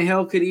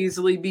Tannehill could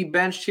easily be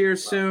benched here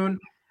soon.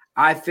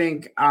 I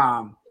think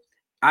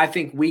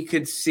we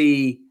could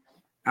see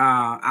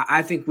Ryan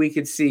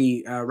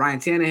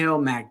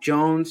Tannehill, Mac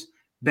Jones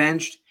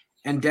benched,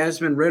 and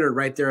Desmond Ridder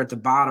right there at the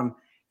bottom.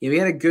 He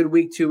had a good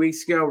week 2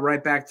 weeks ago,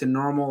 right back to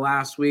normal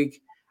last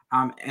week.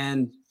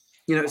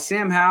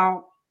 Sam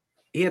Howell,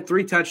 he had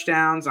 3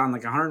 touchdowns on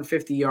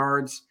 150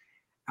 yards.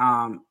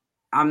 I'm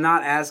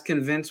not as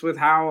convinced with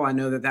Howell. I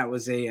know that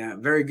was a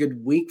very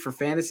good week for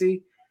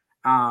fantasy.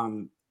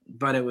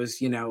 But it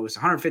was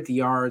 150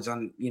 yards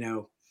on,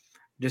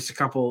 just a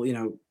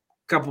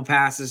couple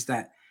passes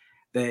that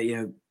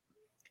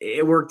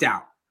it worked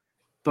out.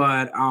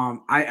 But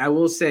I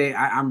will say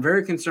I'm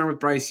very concerned with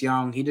Bryce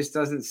Young. He just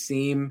doesn't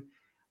seem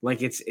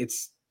like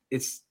it's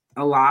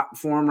a lot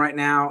for him right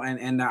now.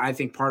 And I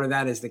think part of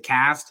that is the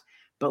cast.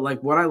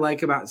 But what I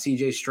like about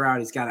CJ Stroud,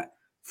 he's got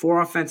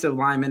 4 offensive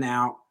linemen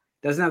out,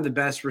 doesn't have the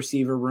best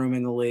receiver room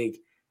in the league.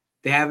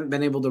 They haven't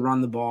been able to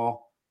run the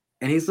ball.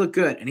 And he's looked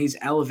good, and he's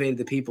elevated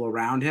the people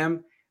around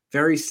him.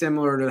 Very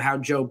similar to how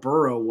Joe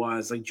Burrow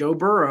was. Joe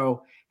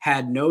Burrow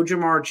had no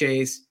Jamar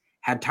Chase,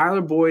 had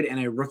Tyler Boyd and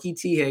a rookie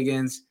T.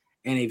 Higgins,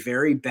 and a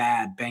very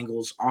bad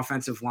Bengals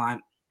offensive line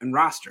and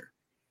roster.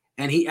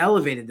 And he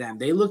elevated them.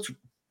 They looked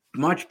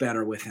much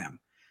better with him.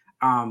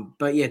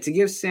 But yeah, to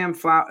give Sam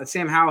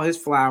Howell his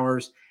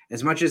flowers,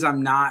 as much as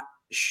I'm not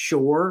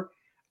sure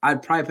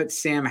I'd probably put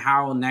Sam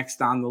Howell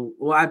next on the –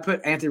 well, I'd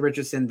put Anthony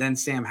Richardson, then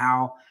Sam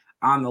Howell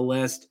on the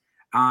list.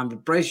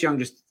 But Bryce Young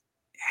just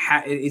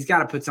he's got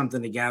to put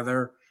something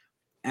together.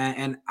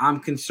 And I'm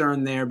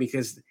concerned there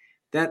because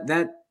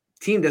that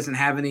team doesn't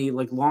have any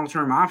like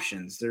long-term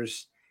options.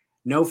 There's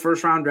no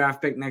first-round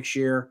draft pick next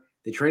year.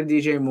 They traded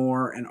DJ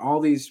Moore and all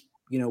these,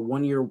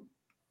 1-year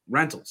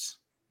rentals.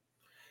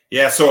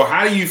 Yeah, so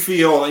how do you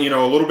feel, a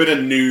little bit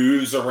of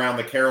news around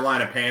the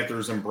Carolina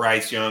Panthers and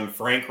Bryce Young,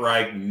 Frank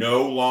Reich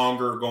no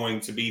longer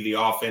going to be the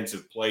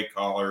offensive play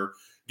caller.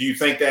 Do you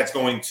think that's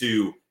going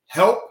to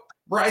help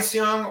Bryce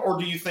Young, or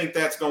do you think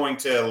that's going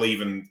to leave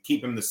him,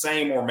 keep him the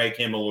same, or make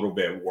him a little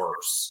bit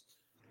worse?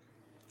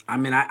 I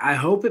mean, I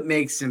hope it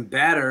makes him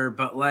better,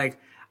 but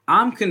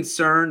I'm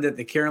concerned that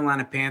the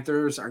Carolina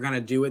Panthers are going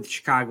to do what the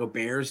Chicago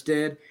Bears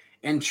did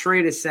and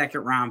trade a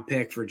second-round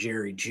pick for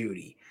Jerry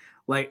Jeudy.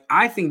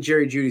 I think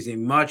Jerry Jeudy is a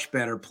much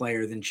better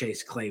player than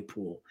Chase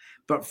Claypool.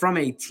 But from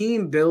a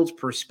team build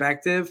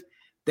perspective,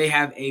 they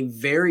have a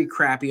very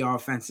crappy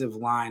offensive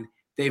line.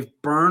 They've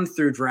burned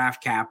through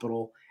draft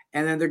capital,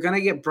 and then they're going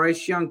to get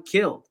Bryce Young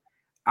killed.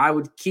 I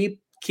would keep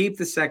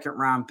the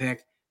second-round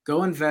pick,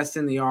 go invest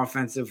in the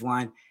offensive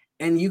line,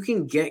 and you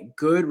can get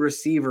good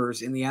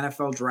receivers in the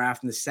NFL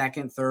draft in the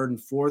second, third,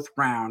 and fourth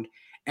round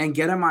and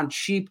get them on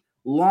cheap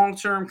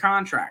long-term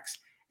contracts.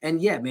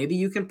 And yeah, maybe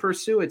you can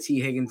pursue a T.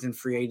 Higgins in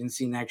free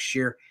agency next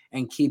year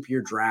and keep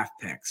your draft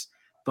picks.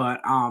 But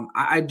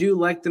I do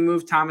like the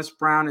move. Thomas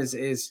Brown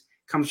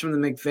comes from the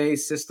McVay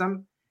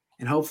system,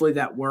 and hopefully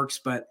that works.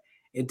 But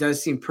it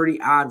does seem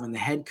pretty odd when the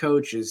head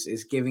coach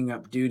is giving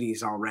up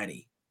duties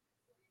already.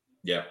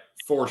 Yeah,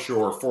 for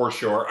sure.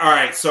 All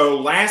right, so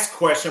last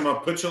question. I'm going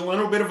to put you a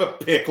little bit of a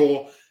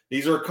pickle.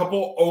 These are a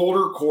couple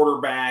older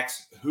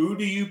quarterbacks. Who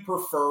do you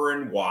prefer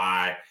and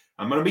why?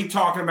 I'm going to be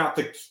talking about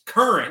the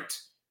current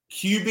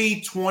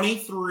QB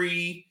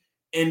 23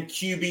 and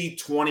QB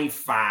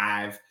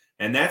 25,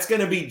 and that's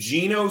going to be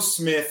Geno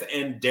Smith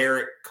and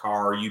Derek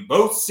Carr. You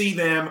both see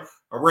them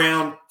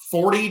around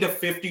 40 to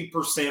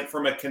 50%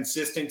 from a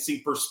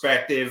consistency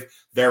perspective.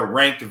 They're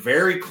ranked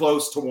very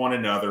close to one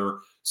another.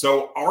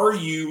 So are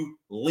you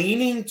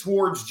leaning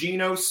towards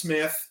Geno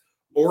Smith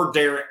or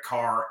Derek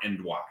Carr,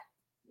 and why?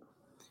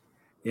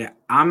 Yeah,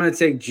 I'm going to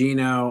take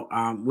Geno.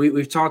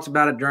 We've talked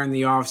about it during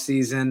the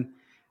offseason.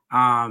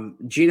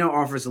 Geno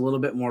offers a little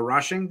bit more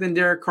rushing than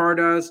Derek Carr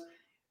does.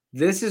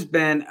 This has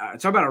been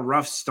talk about a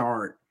rough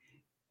start.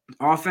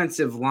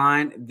 Offensive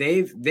line,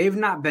 they've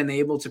not been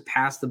able to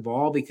pass the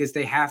ball because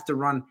they have to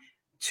run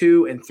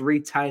 2 and 3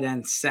 tight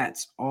end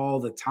sets all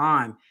the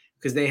time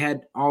because they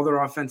had all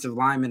their offensive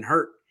linemen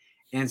hurt.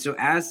 And so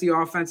as the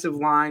offensive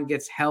line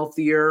gets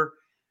healthier,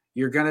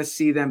 you're going to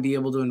see them be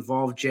able to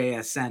involve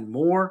JSN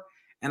more.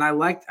 And I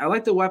like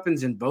the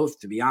weapons in both,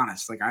 to be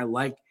honest. I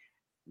like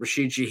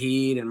Rashid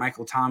Shaheed and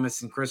Michael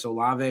Thomas and Chris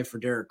Olave for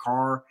Derek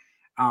Carr.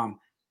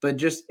 But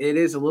just it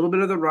is a little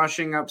bit of the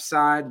rushing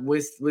upside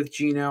with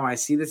Geno. I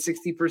see the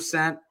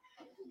 60%.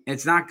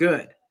 It's not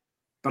good.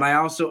 But I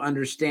also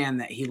understand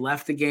that he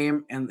left the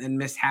game and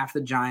missed half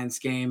the Giants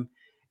game.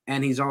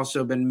 And he's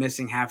also been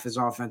missing half his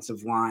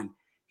offensive line.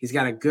 He's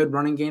got a good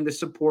running game to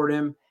support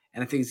him.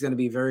 And I think he's going to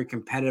be very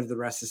competitive the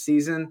rest of the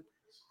season.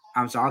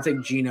 So I'll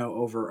take Geno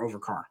over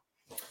Carr.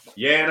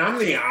 Yeah, and I'm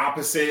the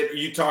opposite.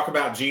 You talk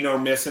about Geno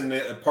missing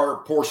the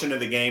portion of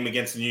the game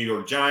against the New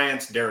York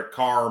Giants. Derek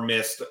Carr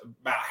missed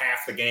about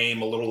half the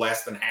game, a little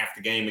less than half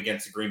the game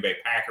against the Green Bay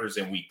Packers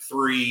in week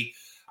 3.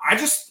 I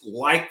just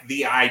like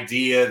the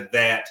idea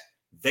that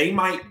they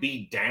might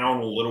be down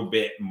a little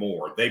bit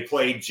more. They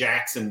play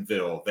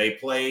Jacksonville. They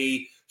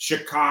play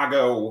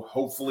Chicago,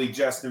 hopefully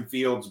Justin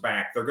Fields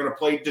back. They're going to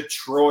play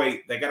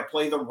Detroit. They got to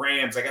play the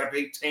Rams. They got to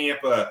play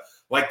Tampa.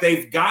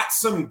 They've got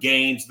some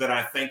games that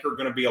I think are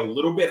going to be a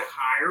little bit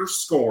higher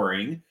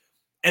scoring,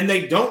 and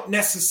they don't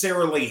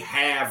necessarily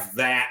have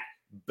that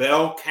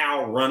bell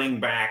cow running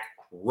back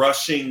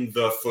rushing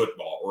the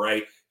football,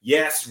 right?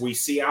 Yes, we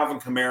see Alvin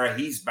Kamara,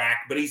 he's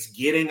back, but he's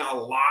getting a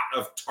lot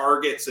of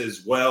targets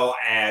as well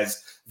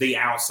as the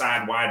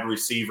outside wide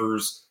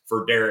receivers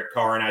for Derek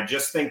Carr, and I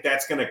just think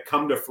that's going to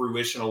come to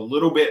fruition a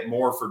little bit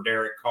more for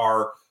Derek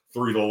Carr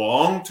through the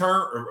long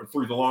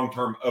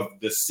term of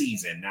the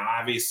season. Now,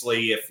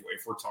 obviously, if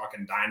we're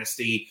talking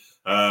dynasty,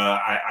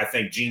 I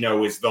think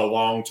Geno is the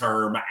long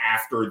term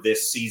after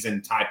this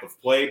season type of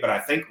play. But I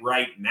think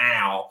right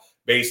now,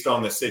 based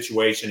on the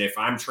situation, if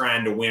I'm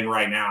trying to win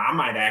right now, I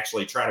might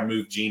actually try to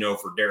move Geno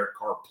for Derek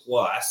Carr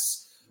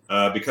plus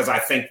because I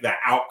think the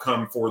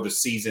outcome for the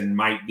season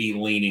might be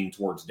leaning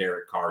towards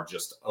Derek Carr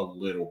just a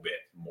little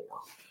bit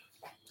more.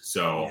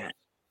 So, yeah.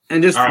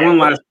 And just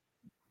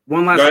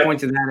one last point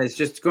to that is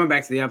just going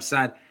back to the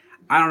upside.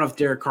 I don't know if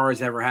Derek Carr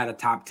has ever had a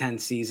top 10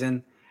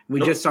 season.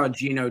 We just saw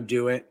Geno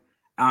do it,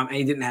 and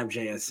he didn't have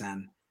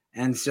JSN.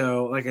 And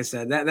so, like I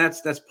said,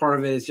 that's part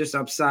of it. It's just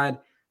upside.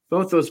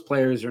 Both those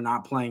players are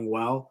not playing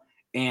well,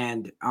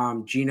 and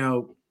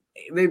Geno,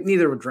 they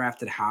neither were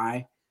drafted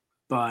high,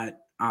 but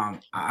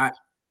I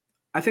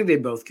think they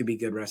both could be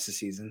good rest of the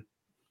season.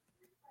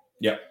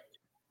 Yep.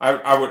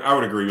 I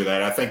would agree with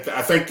that. I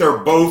think they're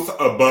both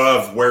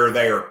above where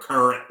they are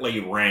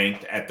currently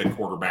ranked at the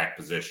quarterback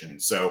position.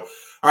 So,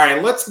 all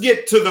right, let's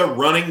get to the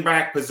running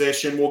back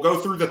position. We'll go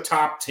through the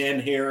top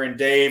 10 here. And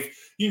Dave,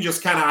 you can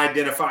just kind of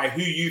identify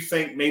who you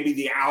think maybe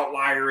the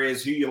outlier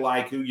is, who you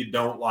like, who you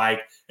don't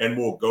like, and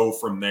we'll go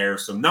from there.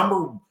 So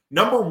number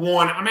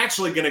one, I'm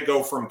actually going to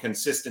go from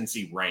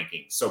consistency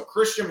rankings. So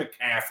Christian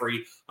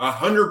McCaffrey,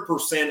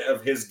 100%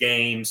 of his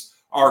games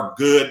are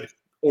good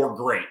or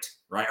great,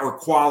 right? Or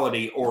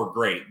quality or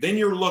great. Then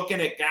you're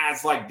looking at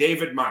guys like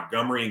David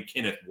Montgomery and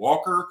Kenneth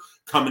Walker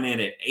coming in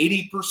at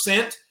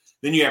 80%.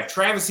 Then you have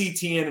Travis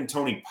Etienne and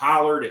Tony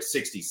Pollard at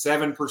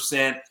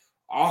 67%,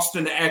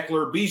 Austin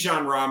Eckler,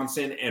 Bijan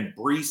Robinson, and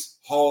Breece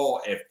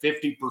Hall at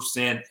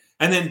 50%,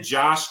 and then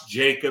Josh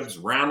Jacobs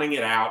rounding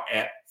it out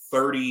at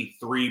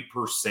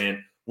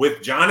 33%,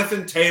 with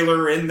Jonathan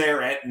Taylor in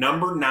there at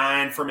number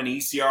 9 from an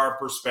ECR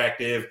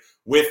perspective,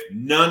 with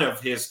none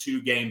of his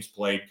 2 games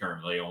played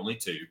currently, only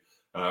 2.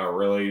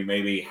 Really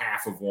maybe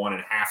half of one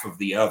and half of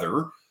the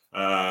other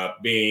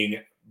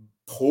being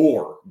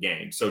poor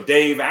games. So,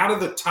 Dave, out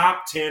of the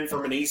top 10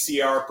 from an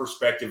ECR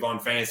perspective on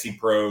Fantasy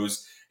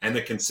Pros and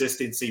the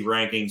consistency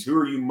rankings, who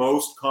are you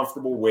most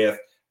comfortable with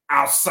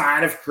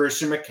outside of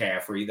Christian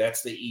McCaffrey?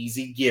 That's the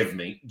easy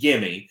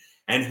gimme.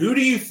 And who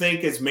do you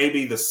think is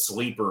maybe the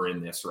sleeper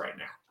in this right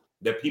now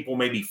that people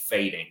may be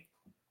fading?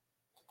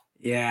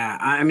 Yeah,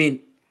 I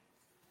mean,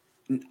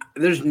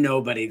 there's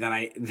nobody that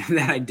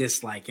I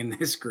dislike in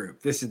this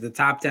group. This is the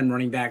top 10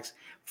 running backs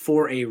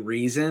for a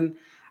reason.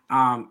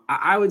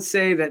 I would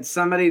say that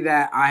somebody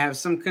that I have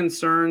some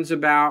concerns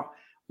about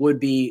would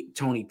be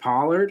Tony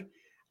Pollard.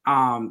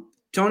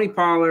 Tony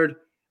Pollard,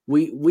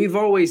 we've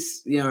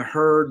always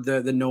heard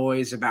the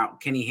noise about,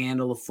 can he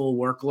handle a full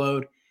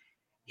workload?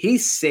 He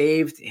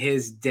saved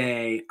his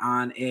day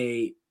on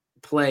a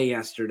play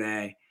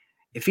yesterday.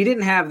 If he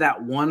didn't have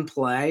that one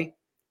play,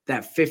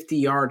 that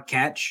 50-yard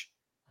catch,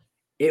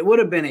 it would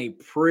have been a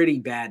pretty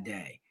bad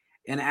day.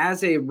 And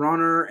as a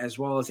runner, as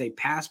well as a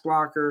pass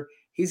blocker,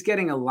 he's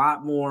getting a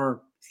lot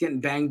more. He's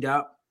getting banged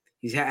up.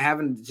 He's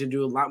having to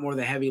do a lot more of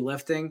the heavy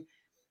lifting.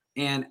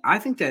 And I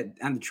think that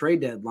on the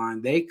trade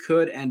deadline, they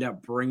could end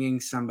up bringing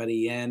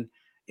somebody in.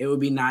 It would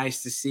be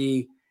nice to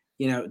see,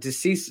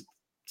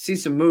 see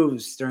some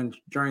moves during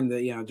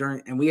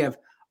the, and we have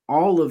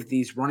all of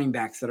these running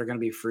backs that are going to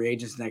be free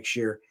agents next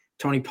year.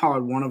 Tony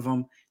Pollard, one of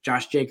them.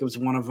 Josh Jacobs,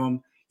 one of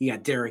them. You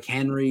got Derrick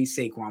Henry,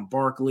 Saquon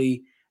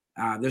Barkley.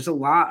 There's a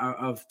lot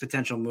of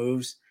potential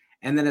moves.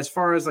 And then as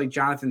far as like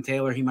Jonathan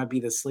Taylor, he might be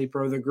the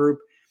sleeper of the group.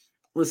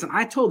 Listen,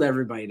 I told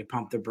everybody to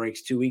pump the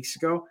brakes 2 weeks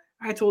ago.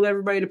 I told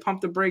everybody to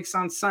pump the brakes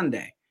on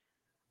Sunday.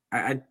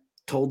 I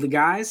told the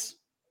guys.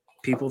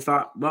 People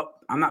thought, well,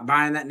 I'm not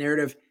buying that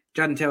narrative.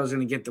 Jonathan Taylor's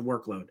going to get the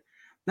workload.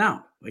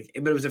 No, but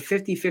it was a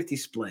 50-50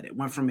 split. It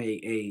went from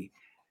a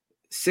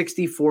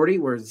 60-40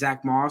 where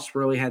Zach Moss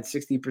really had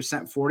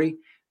 60% 40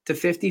 to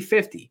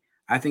 50-50.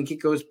 I think it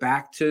goes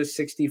back to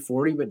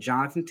 60-40, but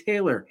Jonathan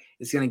Taylor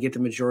is going to get the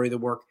majority of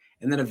the work.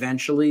 And then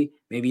eventually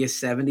maybe a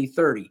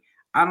 70-30.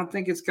 I don't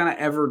think it's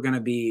ever going to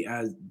be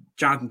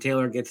Jonathan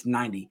Taylor gets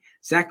 90.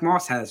 Zach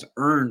Moss has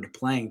earned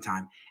playing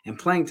time, and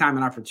playing time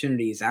and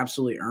opportunity is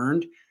absolutely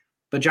earned,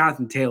 but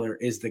Jonathan Taylor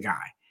is the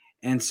guy.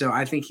 And so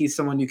I think he's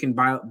someone you can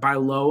buy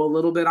low a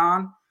little bit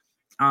on.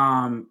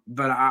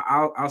 But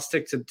I'll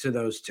stick to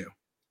those two.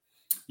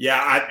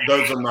 Yeah,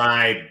 those are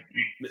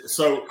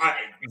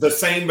the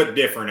same but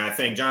different. I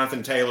think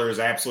Jonathan Taylor is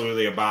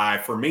absolutely a buy.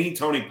 For me,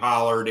 Tony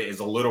Pollard is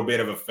a little bit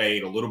of a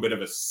fade, a little bit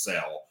of a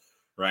sell,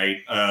 right?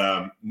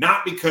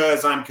 Not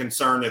because I'm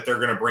concerned that they're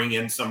going to bring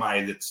in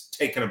somebody that's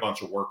taken a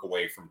bunch of work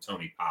away from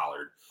Tony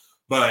Pollard.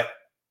 But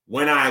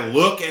when I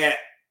look at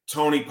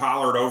Tony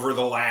Pollard over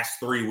the last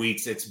 3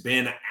 weeks, it's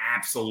been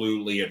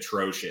absolutely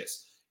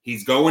atrocious.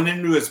 He's going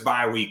into his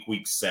bye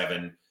week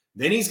 7.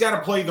 Then he's got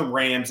to play the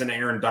Rams and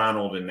Aaron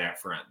Donald in that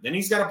front. Then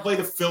he's got to play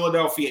the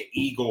Philadelphia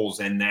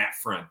Eagles in that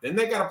front. Then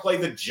they got to play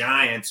the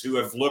Giants, who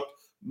have looked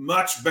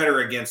much better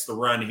against the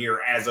run here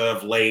as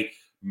of late,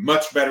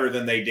 much better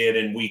than they did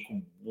in week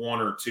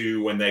 1 or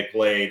 2 when they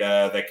played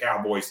the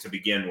Cowboys to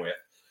begin with.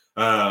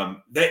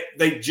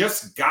 They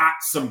just got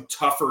some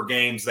tougher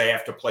games. They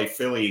have to play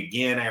Philly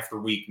again after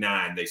week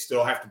 9. They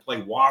still have to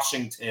play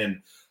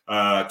Washington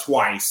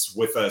twice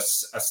with a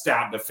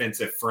stout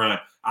defensive front.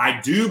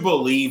 I do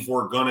believe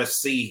we're going to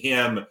see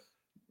him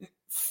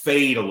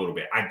fade a little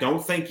bit. I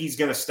don't think he's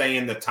going to stay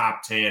in the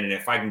top 10. And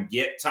if I can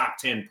get top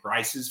 10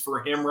 prices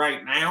for him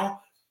right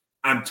now,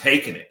 I'm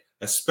taking it,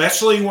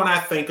 especially when I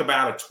think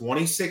about a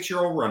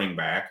 26-year-old running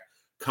back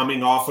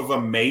coming off of a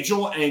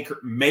major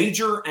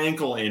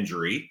ankle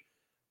injury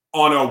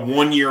on a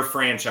 1-year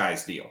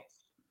franchise deal.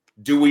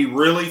 Do we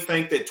really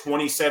think that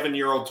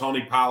 27-year-old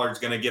Tony Pollard's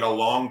going to get a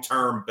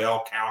long-term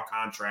bell cow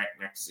contract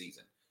next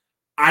season?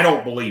 I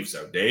don't believe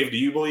so. Dave, do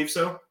you believe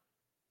so?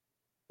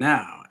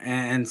 No.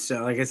 And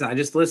so, like I said, I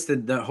just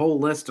listed the whole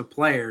list of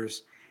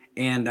players.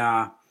 And,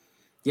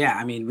 yeah,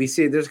 I mean, we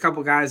see there's a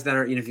couple guys that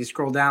are, if you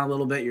scroll down a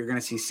little bit, you're going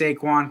to see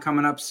Saquon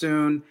coming up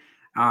soon.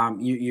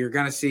 You're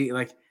going to see,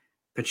 like,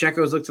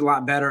 Pacheco's looked a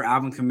lot better.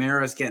 Alvin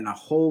Kamara's getting a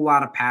whole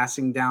lot of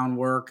passing down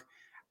work.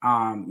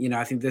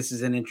 I think this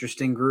is an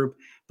interesting group.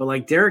 But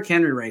like Derrick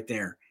Henry right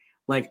there,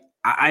 like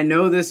I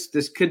know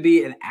this could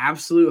be an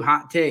absolute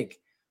hot take,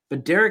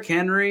 but Derrick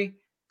Henry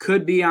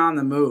could be on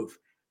the move.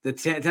 The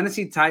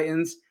Tennessee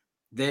Titans,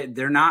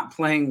 they're not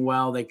playing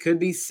well. They could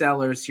be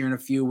sellers here in a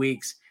few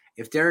weeks.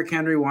 If Derrick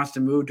Henry wants to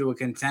move to a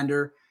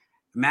contender,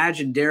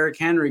 imagine Derrick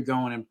Henry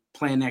going and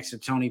playing next to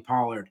Tony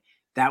Pollard.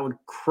 That would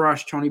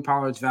crush Tony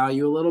Pollard's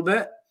value a little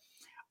bit.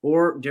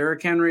 Or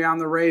Derrick Henry on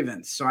the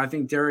Ravens. So I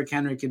think Derrick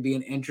Henry could be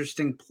an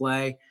interesting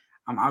play.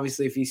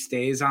 Obviously, if he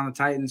stays on the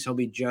Titans, he'll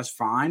be just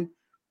fine.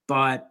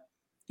 But,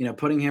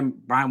 putting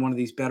him behind one of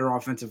these better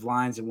offensive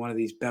lines and one of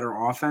these better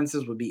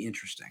offenses would be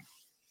interesting.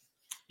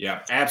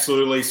 Yeah,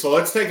 absolutely. So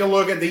let's take a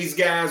look at these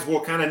guys.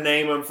 We'll kind of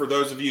name them for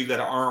those of you that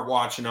aren't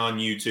watching on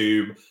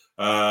YouTube.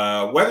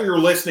 Whether you're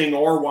listening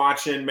or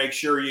watching, make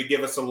sure you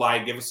give us a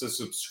like, give us a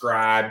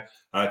subscribe.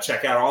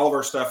 Check out all of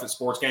our stuff at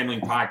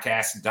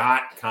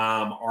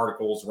sportsgamblingpodcast.com,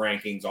 articles,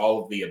 rankings,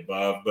 all of the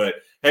above. But,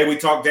 hey, we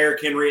talked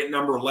Derrick Henry at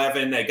number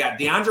 11. They got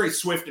DeAndre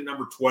Swift at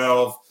number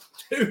 12.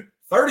 Dude,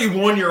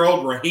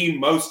 31-year-old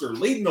Raheem Mostert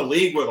leading the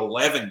league with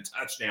 11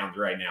 touchdowns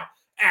right now.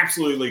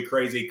 Absolutely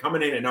crazy.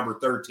 Coming in at number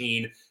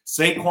 13.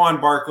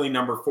 Saquon Barkley,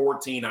 number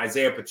 14.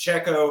 Isaiah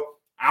Pacheco,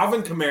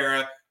 Alvin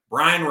Kamara,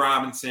 Brian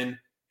Robinson,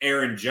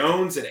 Aaron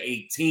Jones at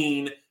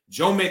 18.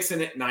 Joe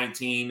Mixon at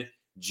 19.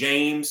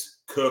 James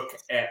Cook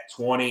at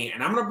 20.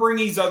 And I'm going to bring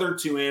these other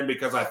two in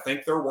because I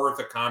think they're worth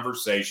a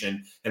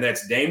conversation. And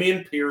that's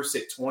Dameon Pierce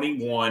at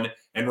 21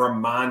 and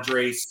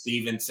Ramondre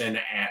Stevenson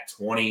at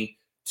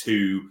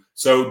 22.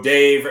 So,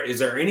 Dave, is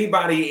there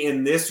anybody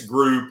in this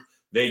group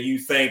that you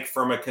think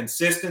from a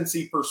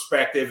consistency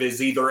perspective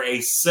is either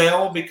a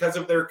sell because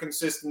of their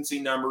consistency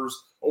numbers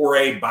or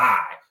a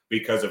buy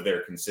because of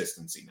their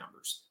consistency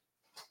numbers?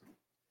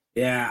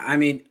 Yeah, I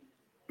mean,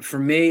 for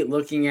me,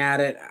 looking at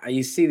it,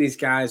 you see these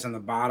guys on the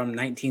bottom,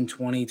 19,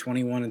 20,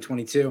 21, and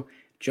 22.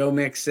 Joe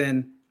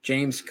Mixon,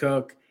 James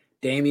Cook,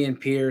 Dameon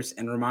Pierce,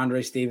 and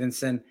Ramondre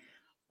Stevenson,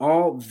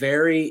 all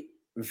very,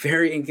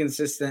 very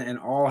inconsistent and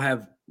all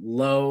have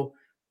low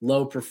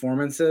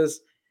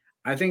performances.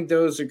 I think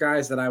those are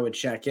guys that I would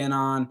check in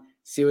on,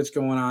 see what's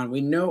going on.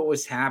 We know what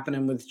was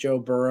happening with Joe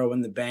Burrow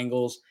and the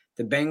Bengals.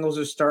 The Bengals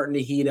are starting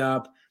to heat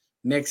up.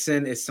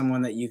 Mixon is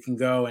someone that you can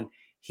go and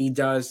he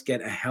does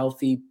get a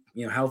healthy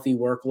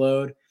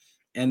workload.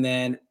 And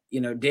then,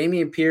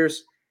 Dameon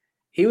Pierce,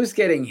 he was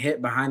getting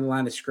hit behind the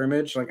line of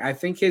scrimmage. Like, I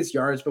think his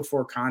yards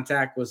before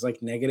contact was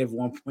like negative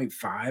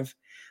 1.5.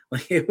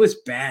 Like, it was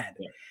bad.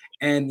 Yeah.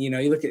 And,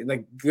 you look at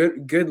like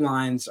good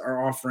lines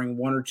are offering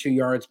 1 or 2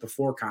 yards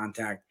before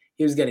contact.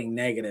 He was getting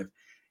negative.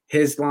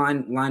 His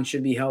line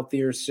should be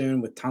healthier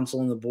soon with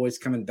Tunsil and the boys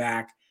coming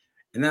back.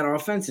 And that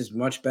offense is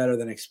much better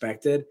than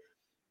expected.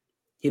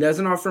 He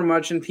doesn't offer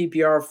much in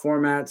PPR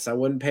formats. I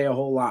wouldn't pay a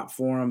whole lot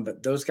for him,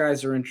 but those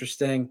guys are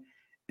interesting.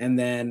 And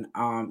then,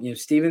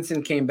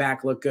 Stevenson came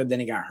back, looked good, then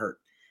he got hurt.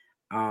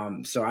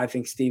 So I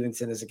think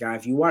Stevenson is a guy.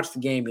 If you watch the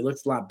game, he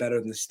looks a lot better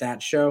than the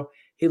stats show.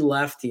 He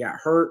left, he got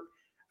hurt.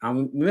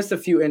 We missed a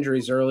few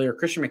injuries earlier.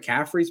 Christian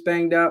McCaffrey's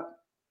banged up.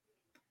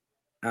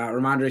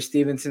 Ramondre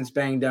Stevenson's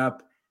banged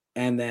up.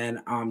 And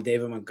then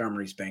David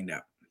Montgomery's banged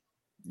up.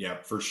 Yeah,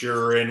 for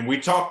sure. And we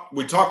talked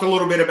a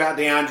little bit about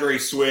DeAndre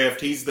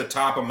Swift. He's the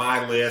top of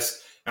my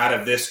list out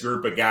of this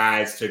group of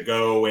guys to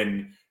go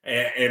and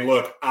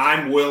look,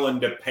 I'm willing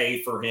to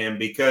pay for him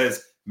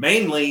because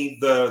mainly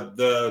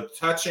the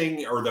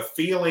touching or the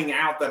feeling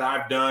out that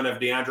I've done of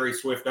DeAndre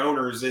Swift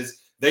owners is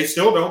they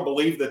still don't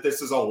believe that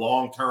this is a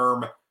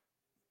long-term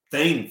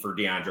thing for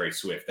DeAndre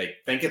Swift. They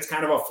think it's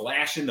kind of a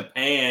flash in the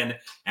pan,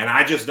 and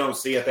I just don't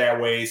see it that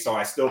way. So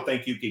I still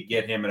think you could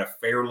get him at a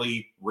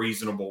fairly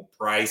reasonable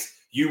price.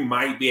 You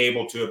might be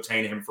able to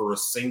obtain him for a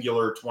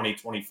singular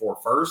 2024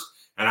 first,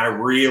 and I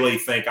really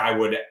think I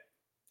would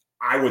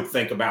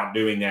think about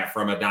doing that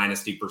from a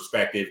dynasty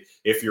perspective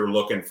if you're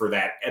looking for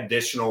that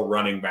additional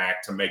running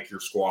back to make your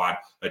squad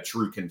a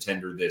true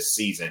contender this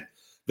season.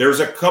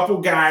 There's a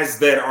couple guys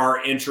that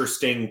are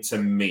interesting to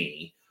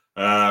me.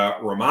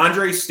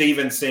 Ramondre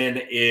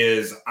Stevenson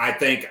is, I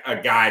think, a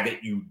guy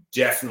that you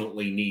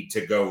definitely need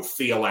to go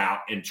feel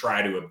out and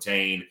try to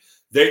obtain.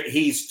 That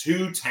he's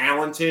too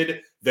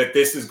talented that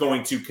this is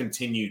going to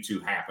continue to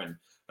happen.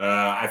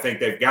 I think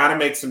they've got to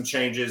make some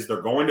changes.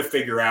 They're going to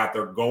figure out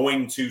they're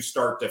going to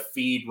start to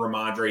feed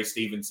Ramondre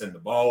Stevenson the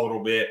ball a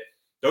little bit.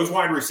 Those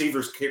wide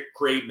receivers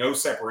create no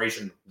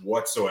separation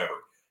whatsoever.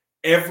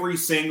 Every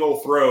single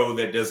throw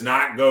that does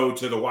not go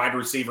to the wide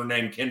receiver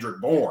named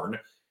Kendrick Bourne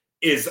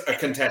is a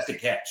contested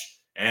catch.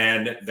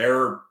 And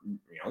they're,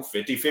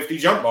 50-50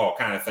 jump ball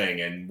kind of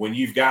thing. And when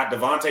you've got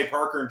Devontae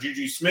Parker and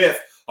Juju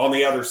Smith on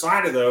the other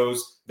side of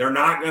those, they're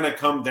not going to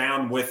come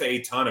down with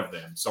a ton of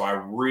them. So I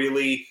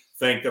really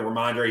think that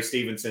Ramondre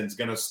Stevenson's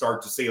going to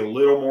start to see a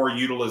little more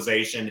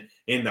utilization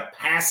in the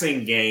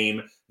passing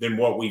game than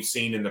what we've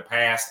seen in the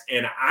past.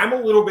 And I'm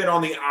a little bit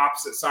on the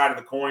opposite side of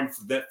the coin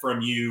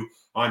from you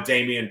on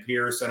Dameon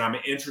Pierce. And I'm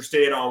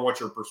interested on what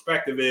your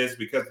perspective is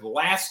because the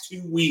last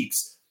 2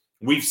 weeks,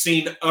 We've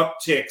seen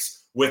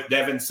upticks with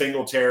Devin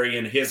Singletary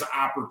and his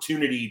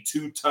opportunity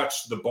to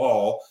touch the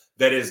ball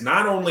that is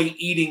not only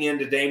eating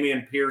into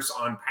Dameon Pierce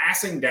on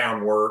passing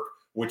down work,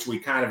 which we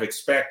kind of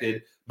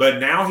expected, but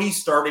now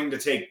he's starting to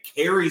take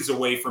carries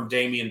away from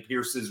Dameon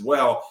Pierce as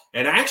well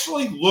and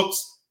actually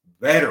looks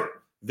better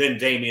than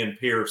Dameon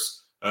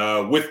Pierce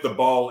with the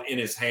ball in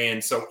his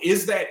hand. So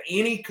is that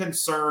any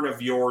concern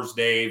of yours,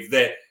 Dave,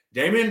 that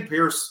Dameon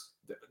Pierce,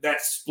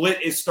 that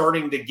split is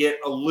starting to get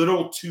a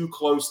little too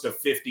close to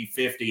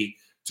 50-50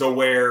 to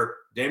where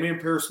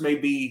Dameon Pierce may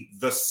be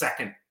the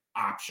second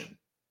option?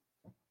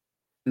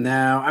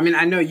 No, I mean,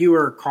 I know you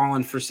were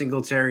calling for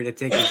Singletary to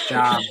take his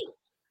job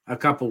a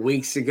couple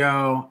weeks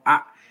ago.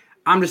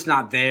 I'm just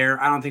not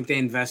there. I don't think they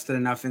invested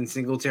enough in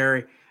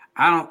Singletary.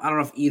 I don't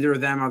know if either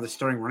of them are the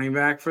starting running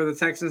back for the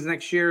Texans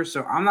next year.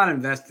 So I'm not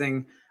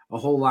investing a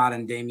whole lot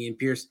in Dameon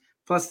Pierce.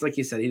 Plus, like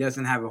you said, he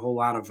doesn't have a whole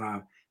lot of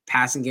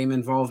passing game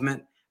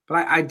involvement.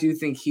 But I do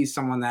think he's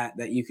someone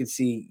that you could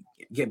see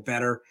get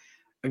better.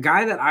 A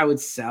guy that I would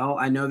sell,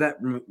 I know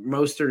that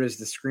Mostert is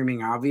the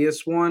screaming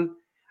obvious one.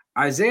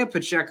 Isaiah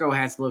Pacheco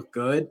has looked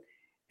good,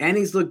 and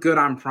he's looked good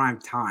on prime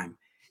time.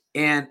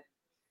 And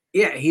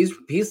yeah, he's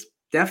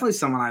definitely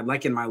someone I'd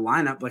like in my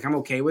lineup. Like, I'm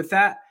okay with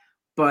that.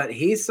 But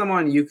he's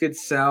someone you could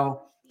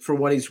sell for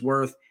what he's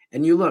worth.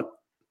 And you look,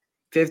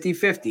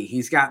 50-50.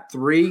 He's got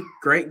 3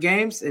 great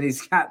games and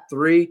he's got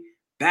 3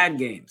 bad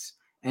games.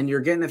 And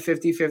you're getting a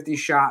 50-50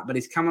 shot, but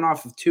he's coming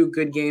off of 2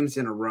 good games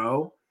in a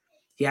row.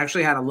 He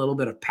actually had a little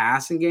bit of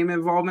passing game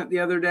involvement the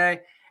other day.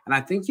 And I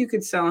think you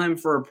could sell him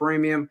for a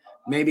premium,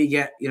 maybe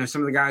get,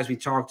 some of the guys we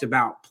talked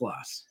about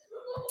plus.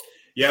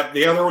 Yep.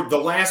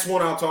 The last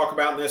one I'll talk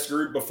about in this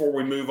group before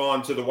we move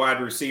on to the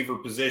wide receiver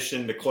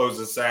position to close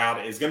us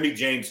out is going to be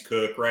James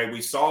Cook, right? We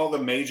saw the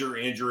major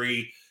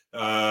injury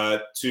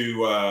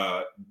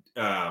to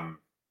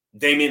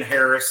Damian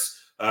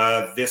Harris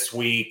this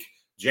week.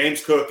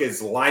 James Cook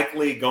is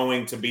likely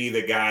going to be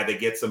the guy that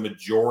gets a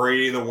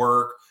majority of the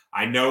work.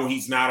 I know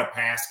he's not a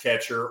pass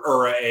catcher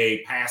or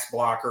a pass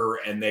blocker,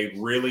 and they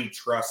really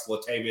trust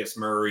Latavius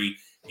Murray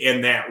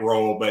in that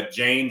role, but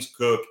James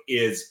Cook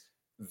is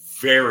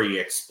very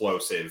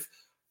explosive.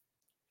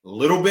 A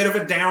little bit of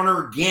a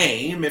downer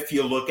game if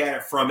you look at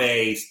it from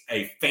a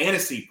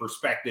fantasy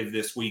perspective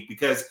this week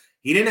because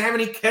he didn't have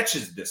any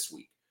catches this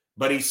week,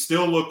 but he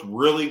still looked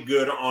really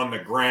good on the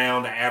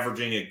ground,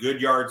 averaging a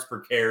good yards per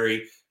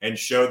carry and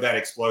showed that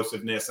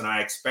explosiveness. And I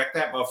expect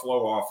that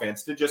Buffalo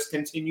offense to just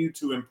continue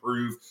to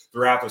improve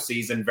throughout the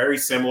season, very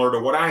similar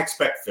to what I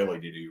expect Philly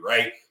to do,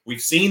 right?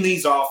 We've seen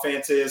these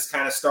offenses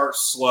kind of start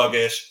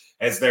sluggish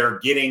as they're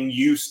getting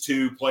used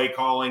to play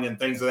calling and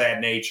things of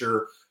that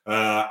nature.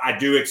 I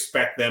do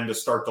expect them to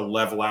start to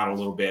level out a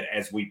little bit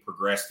as we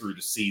progress through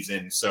the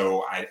season.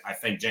 So I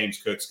think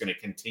James Cook's going to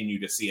continue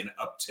to see an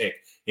uptick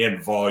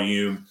in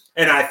volume.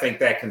 And I think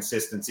that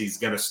consistency is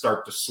going to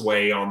start to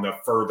sway on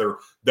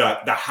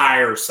the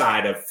higher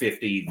side of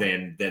 50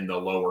 than the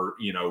lower,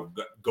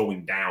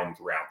 going down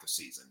throughout the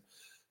season.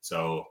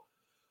 So,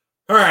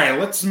 all right,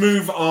 let's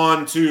move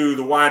on to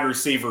the wide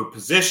receiver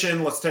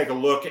position. Let's take a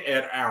look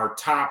at our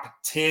top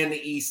 10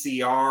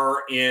 ECR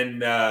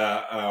in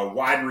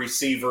wide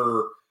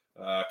receiver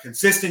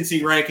consistency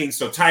rankings.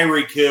 So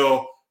Tyreek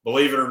Hill,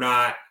 believe it or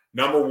not,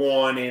 number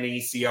 1 in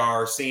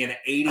ECR, seeing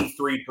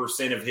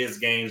 83% of his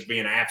games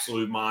being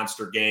absolute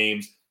monster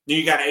games. Then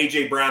you got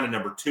A.J. Brown at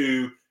number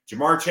 2,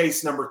 Jamar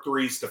Chase number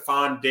 3,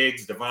 Stephon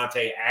Diggs,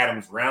 Devontae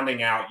Adams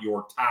rounding out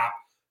your top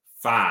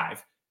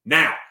 5.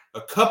 Now, a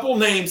couple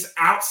names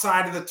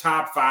outside of the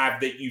top 5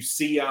 that you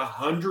see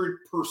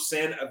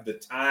 100% of the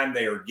time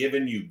they are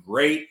giving you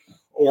great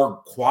or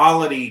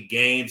quality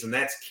games, and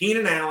that's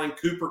Keenan Allen,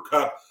 Cooper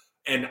Kupp,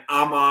 and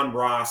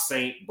Amon-Ra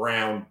St.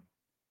 Brown.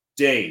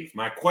 Dave,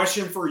 my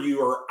question for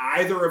you, are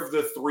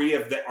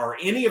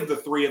any of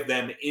the 3 of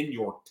them in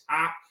your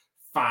top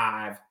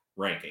 5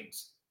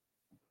 rankings?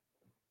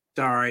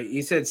 Sorry,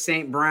 you said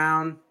St.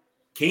 Brown,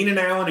 Keenan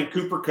Allen, and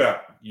Cooper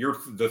Kupp. You're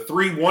the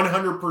 3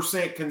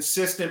 100%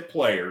 consistent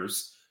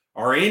players.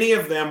 Are any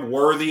of them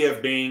worthy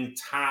of being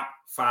top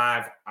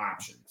 5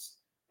 options?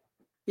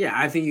 Yeah,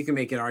 I think you can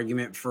make an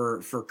argument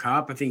for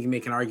Kupp. I think you can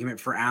make an argument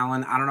for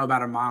Allen. I don't know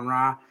about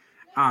Amon-Ra,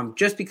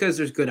 just because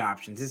there's good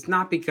options. It's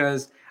not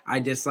because I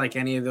dislike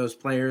any of those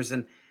players.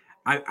 And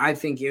I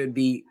think it would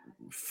be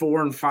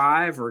 4 and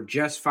 5 or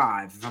just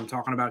 5 if I'm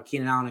talking about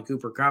Keenan Allen and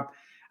Cooper Kupp.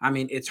 I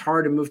mean, it's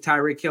hard to move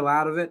Tyreek Hill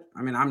out of it.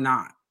 I mean, I'm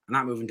not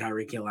moving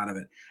Tyreek Hill out of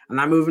it. I'm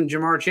not moving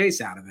Jamar Chase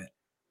out of it.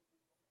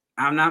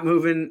 I'm not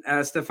moving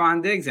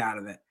Stephon Diggs out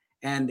of it.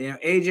 And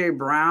A.J.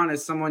 Brown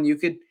is someone you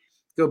could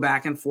go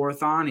back and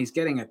forth on. He's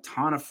getting a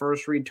ton of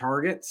first read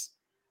targets.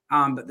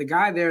 But the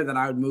guy there that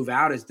I would move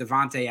out is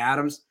Devontae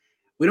Adams.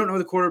 We don't know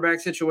the quarterback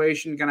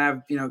situation, going to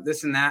have,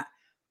 this and that.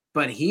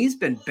 But he's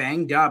been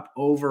banged up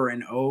over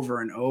and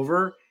over and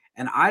over.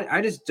 And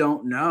I just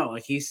don't know.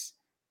 Like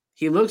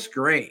he looks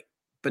great,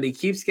 but he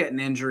keeps getting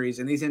injuries,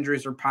 and these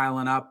injuries are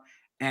piling up.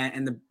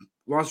 And the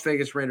Las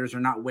Vegas Raiders are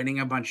not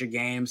winning a bunch of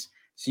games.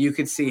 So you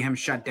could see him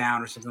shut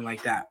down or something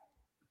like that.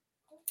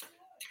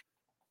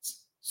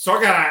 So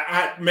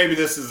maybe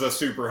this is a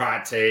super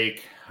hot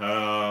take,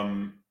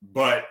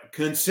 but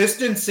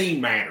consistency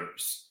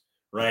matters,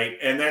 right?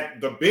 And that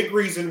the big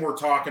reason we're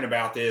talking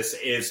about this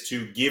is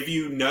to give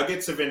you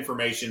nuggets of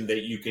information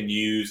that you can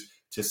use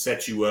to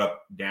set you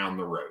up down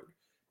the road.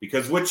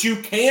 Because what you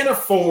can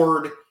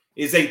afford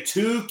is a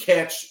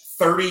 2-catch,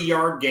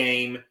 30-yard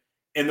game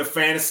in the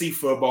fantasy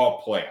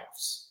football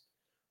playoffs,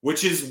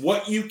 which is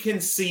what you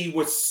can see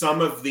with some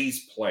of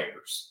these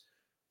players.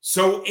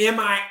 So am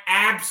I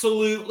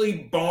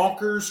absolutely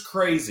bonkers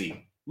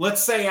crazy?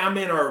 Let's say I'm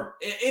in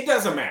it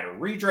doesn't matter,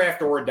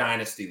 redraft or a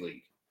dynasty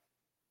league.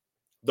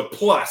 The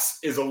plus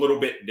is a little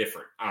bit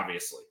different,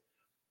 obviously.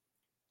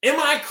 Am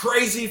I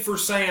crazy for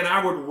saying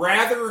I would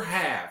rather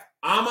have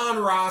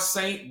Amon-Ra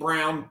St.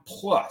 Brown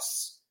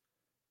plus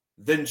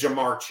than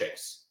Jamar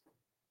Chase?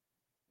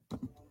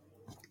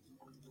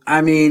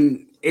 I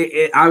mean,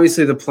 it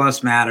obviously the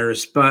plus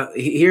matters, but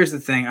here's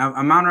the thing.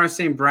 Amon-Ra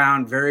St.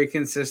 Brown, very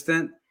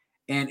consistent.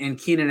 And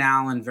Keenan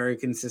Allen, very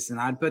consistent.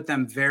 I'd put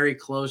them very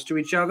close to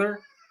each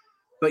other.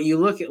 But you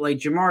look at like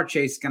Jamar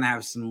Chase is going to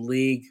have some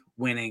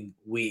league-winning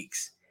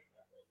weeks.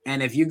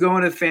 And if you go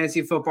into the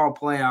fantasy football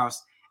playoffs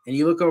and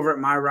you look over at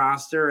my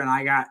roster and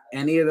I got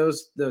any of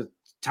those, the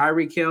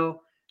Tyreek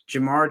Hill,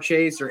 Jamar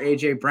Chase, or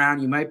A.J.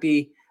 Brown, you might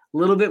be a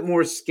little bit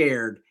more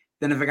scared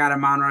than if I got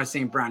Amon-Ra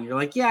St. Brown. You're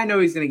like, yeah, I know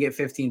he's going to get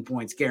 15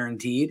 points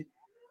guaranteed,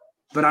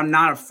 but I'm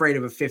not afraid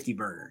of a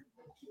 50-burger.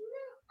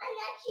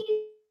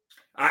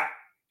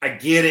 I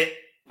get it.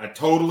 I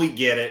totally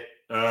get it.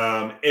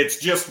 It's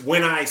just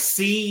when I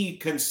see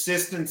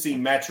consistency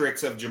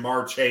metrics of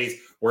Jamar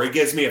Chase where he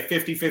gives me a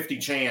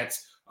 50-50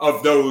 chance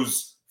of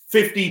those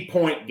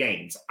 50-point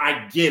games,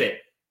 I get it.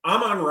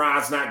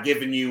 Amon-Ra's not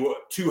giving you a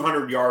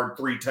 200-yard,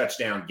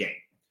 3-touchdown game,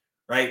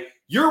 right?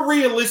 You're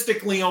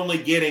realistically only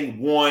getting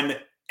one,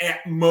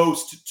 at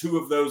most 2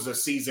 of those a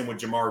season with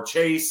Jamar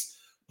Chase.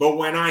 But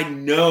when I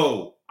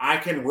know I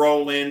can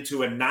roll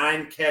into a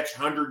 9-catch,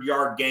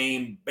 100-yard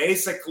game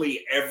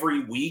basically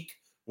every week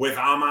with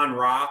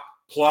Amon-Ra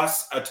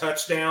plus a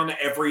touchdown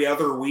every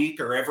other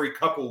week or every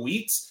couple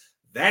weeks,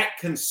 that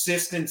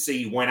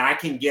consistency when I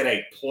can get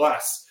a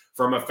plus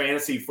from a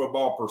fantasy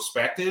football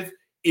perspective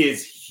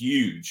is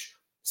huge.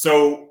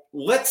 So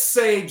let's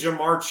say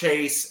Jamar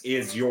Chase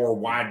is your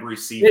wide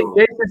receiver.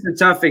 This is a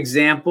tough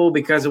example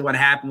because of what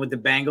happened with the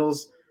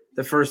Bengals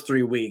the first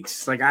 3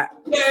 weeks.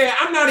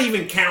 I'm not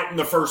even counting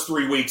the first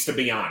 3 weeks, to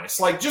be honest.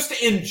 Like, just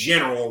in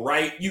general,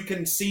 right? You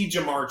can see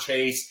Jamar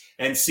Chase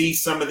and see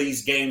some of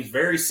these games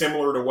very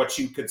similar to what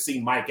you could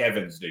see Mike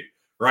Evans do,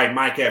 right?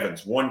 Mike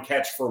Evans, 1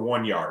 catch for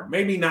 1 yard.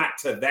 Maybe not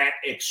to that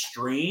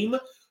extreme,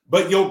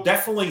 but you'll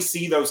definitely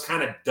see those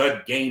kind of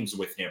dud games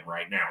with him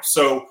right now.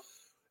 So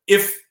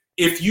if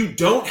you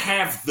don't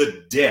have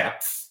the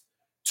depth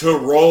to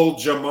roll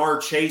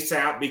Jamar Chase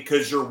out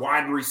because your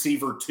wide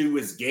receiver 2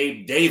 is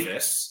Gabe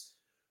Davis,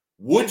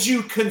 would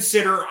you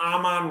consider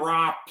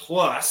Amon-Ra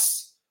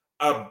plus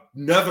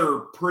another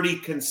pretty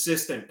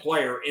consistent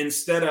player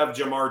instead of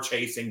Jamar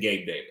Chase and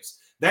Gabe Davis?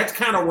 That's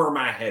kind of where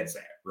my head's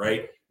at,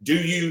 right?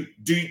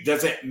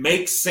 Does it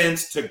make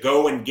sense to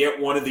go and get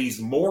one of these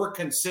more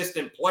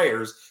consistent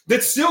players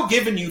that's still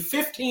giving you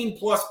 15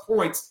 plus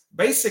points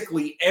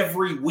basically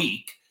every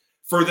week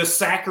for the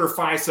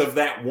sacrifice of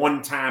that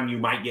one time you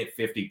might get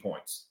 50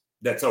 points?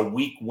 That's a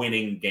week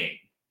winning game.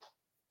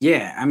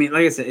 Yeah, I mean,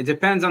 like I said, it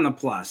depends on the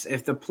plus.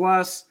 If the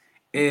plus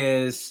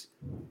is,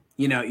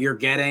 you're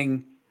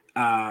getting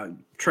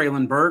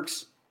Treylon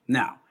Burks,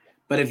 no.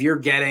 But if you're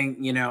getting,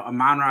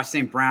 Amon-Ra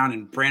St. Brown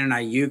and Brandon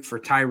Ayuk for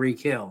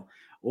Tyreek Hill,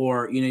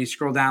 or, you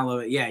scroll down a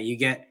little bit, you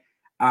get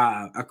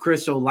a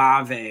Chris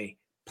Olave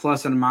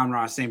plus an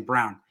Amon-Ra St.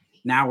 Brown.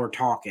 Now we're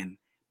talking.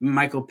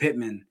 Michael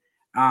Pittman.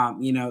 Now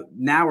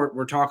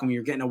we're talking.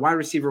 You're getting a wide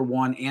receiver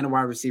 1 and a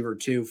wide receiver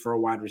 2 for a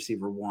wide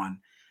receiver 1.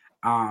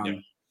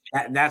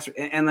 That's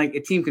like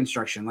a team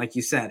construction, like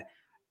you said.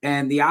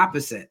 And the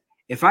opposite,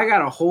 if I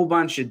got a whole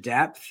bunch of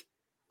depth,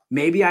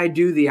 maybe I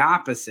do the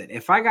opposite.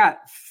 If I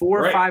got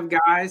 4 or 5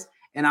 guys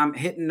and I'm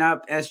hitting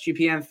up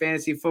SGPN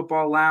Fantasy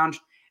Football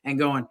Lounge and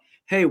going,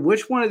 hey,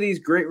 which one of these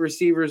great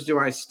receivers do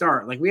I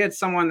start? Like, we had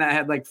someone that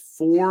had like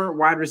 4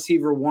 wide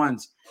receiver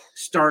 1s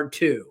start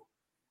 2.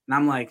 And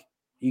I'm like,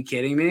 you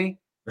kidding me?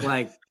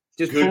 Like,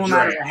 just pull him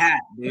out of the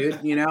hat, dude.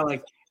 You're not going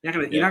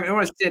to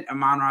want to sit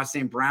Amon-Ra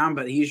St. Brown,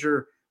 but he's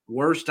your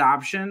worst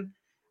option.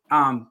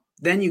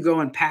 Then you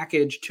go and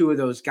package 2 of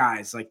those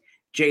guys like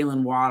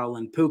Jalen Waddle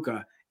and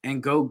Puka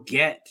and go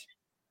get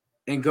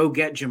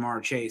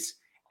Jamar Chase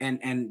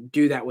and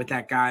do that with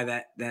that guy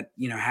that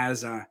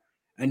has a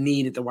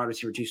need at the wide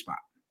receiver 2 spot.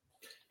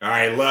 All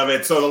right, love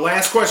it. So the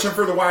last question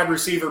for the wide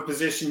receiver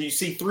position, you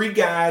see 3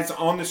 guys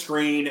on the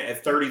screen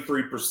at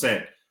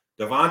 33%.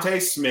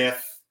 Devontae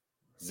Smith,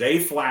 Zay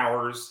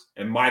Flowers,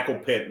 and Michael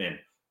Pittman.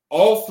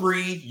 All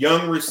 3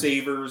 young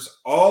receivers,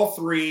 all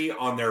 3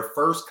 on their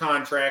first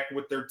contract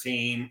with their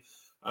team.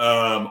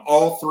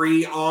 All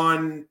 3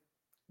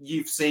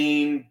 you've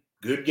seen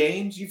good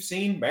games, you've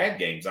seen bad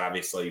games,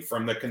 obviously,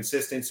 from the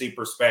consistency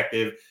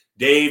perspective.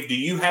 Dave, do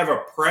you have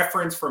a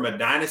preference from a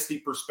dynasty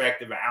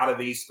perspective out of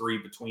these three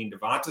between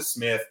Devonta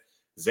Smith,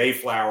 Zay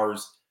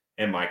Flowers,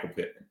 and Michael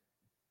Pittman?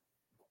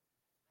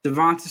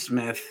 Devonta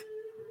Smith.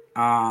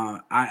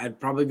 I'd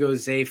probably go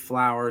Zay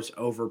Flowers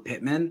over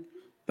Pittman,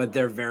 but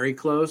they're very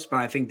close. But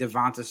I think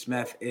Devonta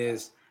Smith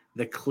is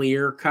the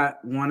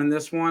clear-cut one in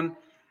this one.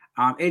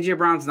 A.J.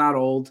 Brown's not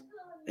old.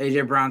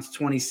 A.J. Brown's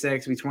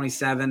 26, be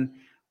 27,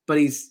 but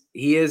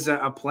he is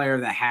a player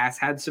that has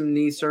had some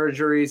knee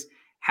surgeries.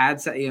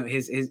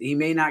 He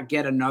may not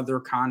get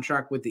another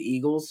contract with the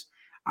Eagles.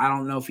 I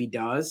don't know if he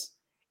does.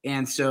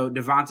 And so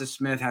Devonta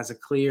Smith has a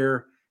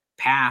clear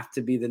path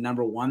to be the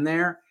number one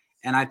there.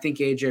 And I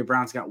think A.J.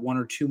 Brown's got 1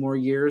 or 2 more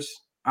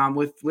years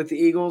with the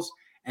Eagles,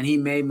 and he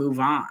may move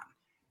on.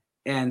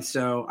 And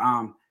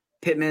so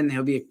Pittman,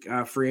 he'll be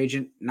a free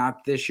agent,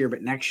 not this year,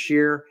 but next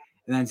year.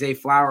 And then Zay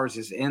Flowers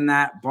is in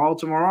that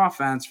Baltimore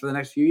offense for the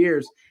next few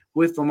years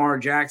with Lamar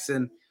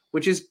Jackson,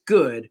 which is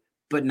good,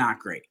 but not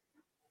great.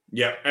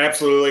 Yeah,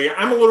 absolutely.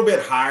 I'm a little bit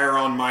higher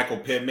on Michael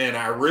Pittman.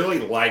 I really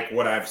like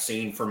what I've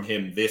seen from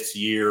him this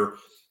year.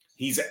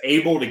 He's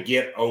able to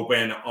get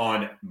open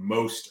on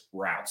most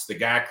routes. The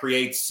guy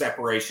creates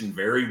separation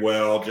very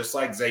well, just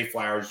like Zay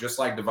Flowers, just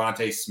like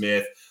Devonta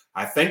Smith.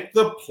 I think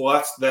the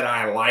plus that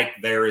I like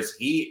there is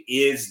he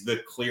is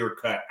the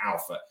clear-cut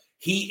alpha.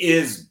 He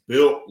is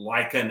built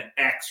like an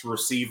X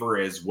receiver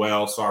as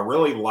well. So I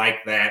really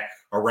like that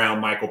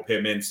around Michael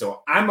Pittman.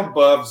 So I'm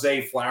above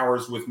Zay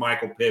Flowers with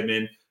Michael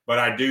Pittman, but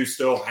I do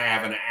still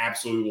have an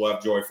absolute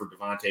lovejoy for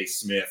Devonta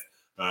Smith.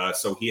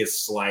 So he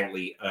is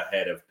slightly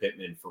ahead of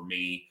Pittman for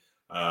me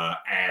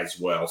as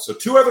well. So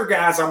 2 other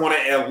guys I want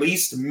to at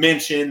least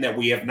mention that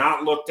we have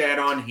not looked at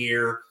on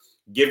here.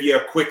 Give you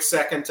a quick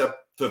second to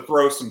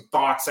throw some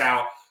thoughts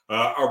out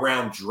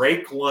around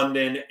Drake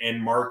London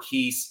and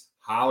Marquise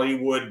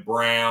Hollywood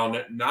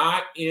Brown.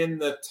 Not in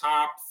the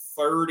top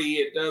 30.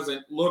 It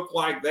doesn't look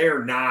like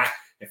they're not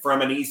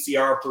from an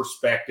ECR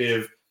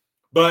perspective.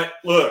 But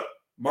look,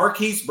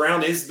 Marquise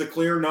Brown is the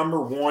clear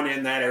number 1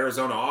 in that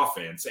Arizona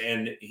offense,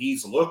 and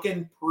he's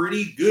looking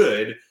pretty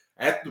good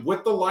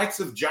with the likes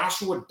of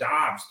Joshua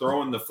Dobbs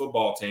throwing the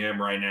football to him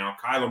right now.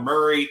 Kyler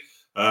Murray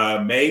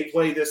may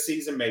play this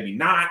season, maybe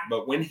not,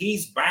 but when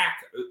he's back,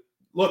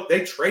 look,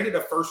 they traded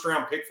a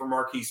first-round pick for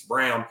Marquise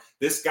Brown.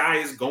 This guy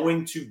is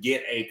going to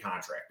get a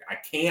contract. I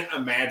can't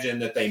imagine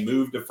that they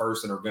moved to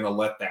first and are going to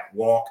let that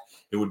walk.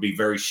 It would be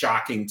very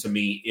shocking to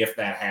me if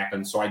that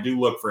happens. So I do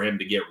look for him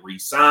to get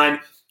re-signed.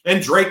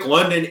 And Drake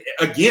London,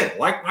 again,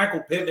 like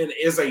Michael Pittman,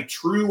 is a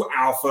true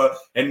alpha,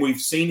 and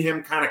we've seen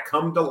him kind of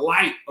come to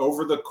light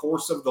over the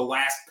course of the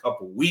last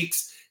couple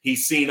weeks.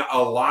 He's seen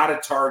a lot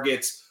of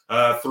targets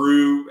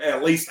through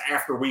at least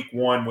after week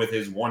 1 with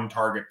his 1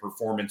 target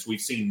performance.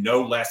 We've seen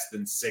no less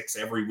than 6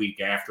 every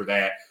week after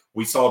that.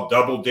 We saw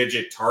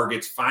double-digit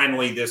targets.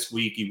 Finally, this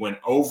week, he went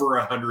over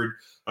 100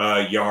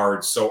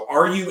 yards. So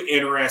are you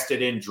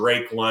interested in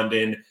Drake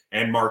London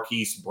and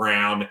Marquise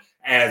Brown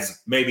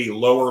as maybe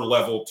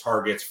lower-level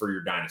targets for your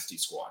dynasty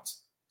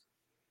squads?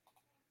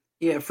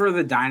 Yeah, for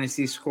the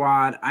dynasty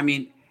squad, I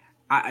mean,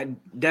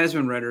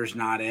 Desmond Ritter's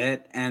not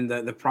it. And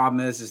the problem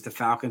is the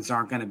Falcons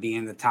aren't going to be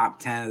in the top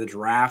 10 of the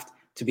draft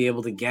to be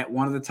able to get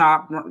one of the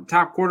top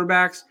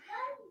quarterbacks.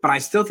 But I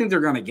still think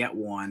they're going to get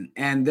one.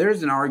 And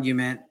there's an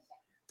argument.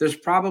 There's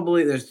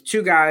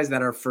 2 guys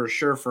that are for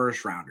sure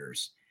first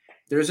rounders.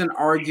 There's an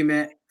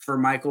argument for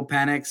Michael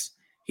Penix.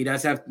 He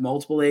does have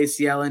multiple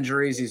ACL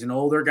injuries. He's an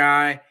older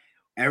guy.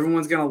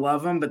 Everyone's going to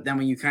love him. But then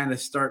when you kind of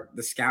put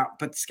the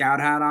scout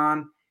hat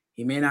on,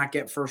 he may not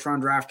get first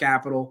round draft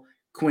capital.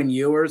 Quinn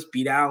Ewers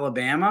beat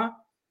Alabama,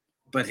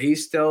 but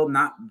he's still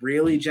not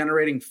really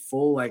generating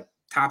full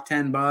top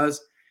 10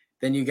 buzz.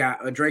 Then you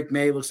got Drake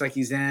May, looks like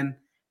he's in.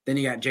 Then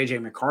you got J.J.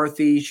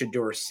 McCarthy,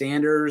 Shedeur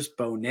Sanders,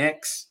 Bo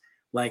Nix.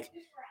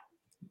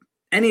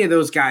 Any of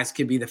those guys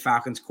could be the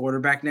Falcons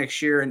quarterback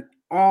next year. And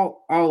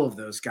all of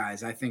those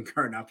guys, I think,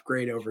 are an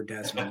upgrade over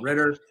Desmond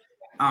Ridder.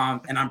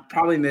 And I'm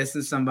probably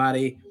missing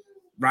somebody.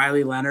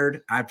 Riley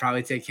Leonard, I'd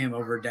probably take him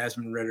over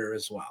Desmond Ridder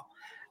as well.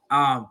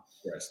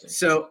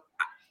 So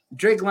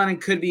Drake London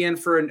could be in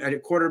for a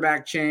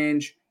quarterback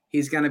change.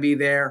 He's going to be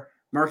there.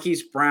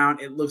 Marquise Brown,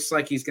 it looks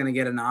like he's going to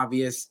get an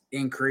obvious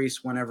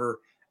increase whenever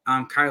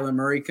Kyler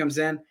Murray comes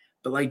in.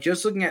 But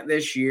just looking at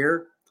this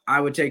year, I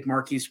would take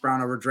Marquise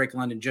Brown over Drake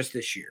London just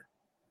this year.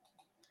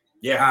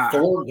 Yeah,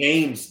 4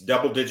 games,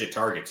 double-digit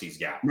targets he's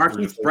got.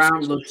 Marquise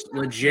Brown looks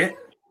legit.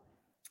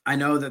 I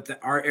know that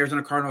our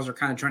Arizona Cardinals are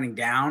kind of trending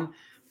down,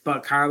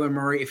 but Kyler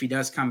Murray, if he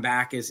does come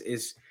back,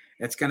 it's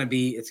going to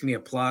be a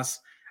plus.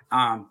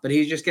 But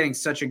he's just getting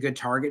such a good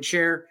target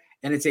share,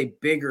 and it's a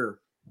bigger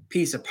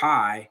piece of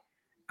pie.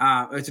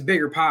 It's a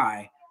bigger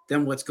pie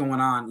than what's going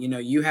on.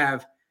 You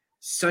have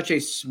such a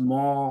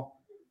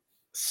small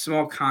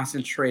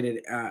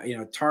concentrated,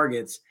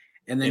 targets,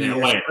 and then you're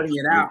spreading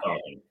it out.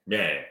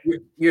 Yeah,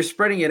 you're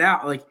spreading it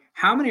out.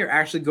 How many are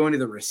actually going to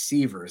the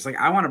receivers?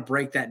 I want to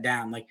break that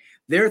down.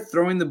 They're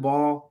throwing the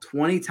ball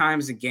 20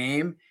 times a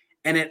game,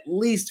 and at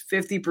least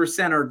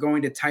 50% are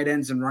going to tight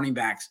ends and running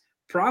backs.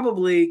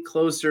 Probably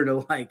closer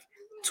to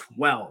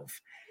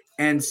 12.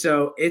 And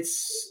so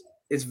it's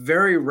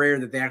very rare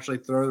that they actually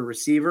throw the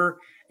receiver.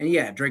 And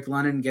yeah, Drake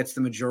London gets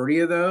the majority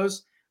of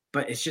those,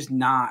 but it's just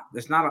not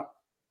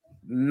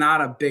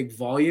a big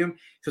volume.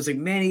 So it's like,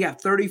 man, he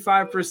got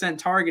 35%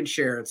 target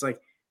share. It's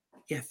like,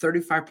 yeah,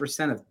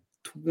 35% of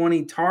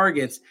 20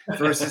 targets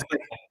versus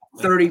like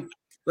 30.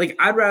 Like,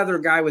 I'd rather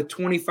a guy with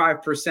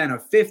 25%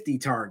 of 50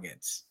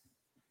 targets.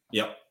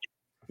 Yep,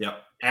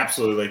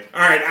 absolutely.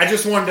 All right, I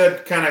just wanted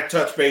to kind of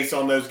touch base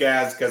on those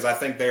guys because I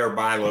think they are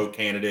buy low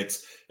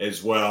candidates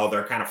as well.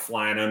 They're kind of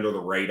flying under the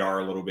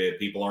radar a little bit.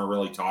 People aren't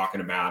really talking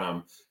about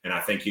them, and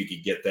I think you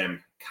could get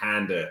them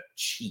kind of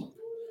cheap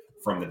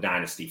from the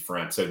dynasty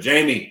front. So,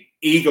 Jamie,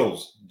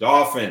 Eagles,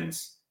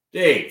 Dolphins,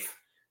 Dave,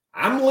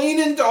 I'm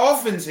leaning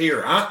Dolphins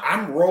here.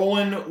 I'm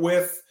rolling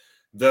with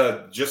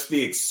the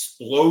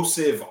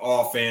explosive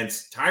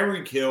offense.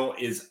 Tyreek Hill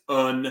is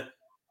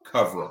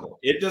uncoverable.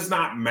 It does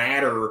not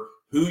matter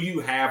who you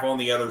have on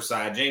the other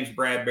side. James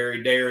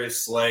Bradbury,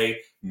 Darius Slay,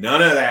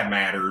 none of that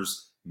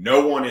matters.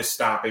 No one is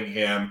stopping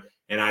him.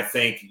 And I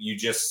think you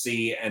just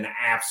see an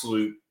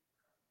absolute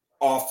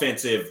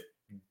offensive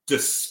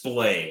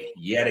display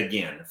yet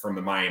again from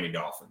the Miami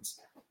Dolphins.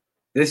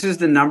 This is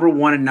the number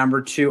 1 and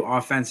number 2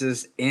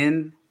 offenses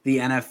in the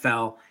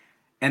NFL.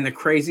 And the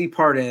crazy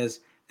part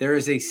is there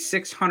is a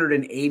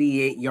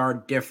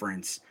 688-yard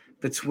difference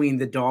between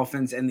the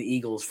Dolphins and the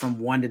Eagles from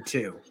 1 to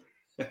 2.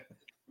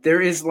 There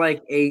is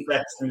like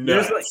that's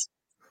nuts.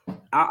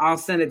 I'll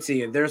send it to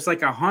you. There's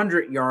like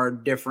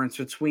 100-yard difference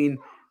between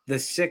the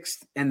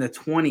 6th and the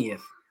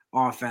 20th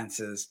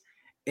offenses.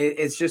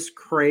 It's just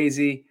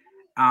crazy.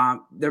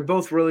 They're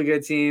both really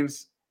good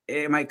teams.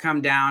 It might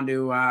come down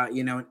to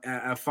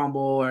a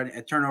fumble or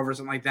a turnover or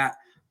something like that.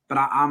 But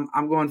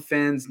I'm going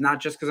Fins, not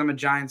just because I'm a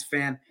Giants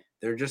fan.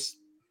 They're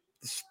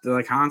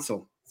like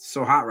Hansel. It's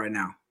so hot right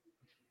now.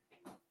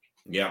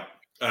 Yeah.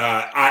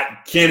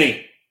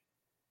 Kenny,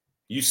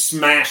 you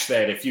smash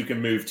that if you can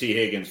move T.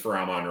 Higgins for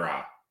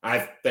Amon-Ra. I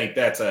think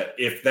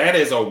if that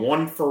is a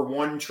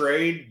 1-for-1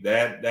 trade,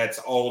 that's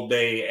all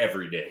day,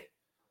 every day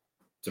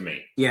to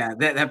me. Yeah,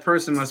 that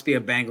person must be a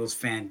Bengals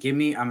fan. Give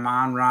me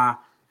Amon-Ra,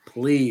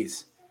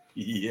 please.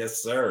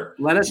 Yes, sir.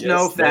 Let us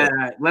know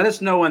let us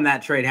know when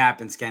that trade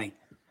happens, Kenny.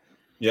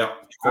 Yeah,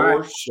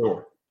 for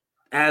sure.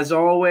 As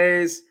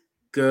always,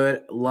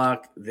 good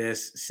luck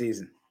this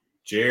season.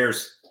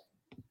 Cheers.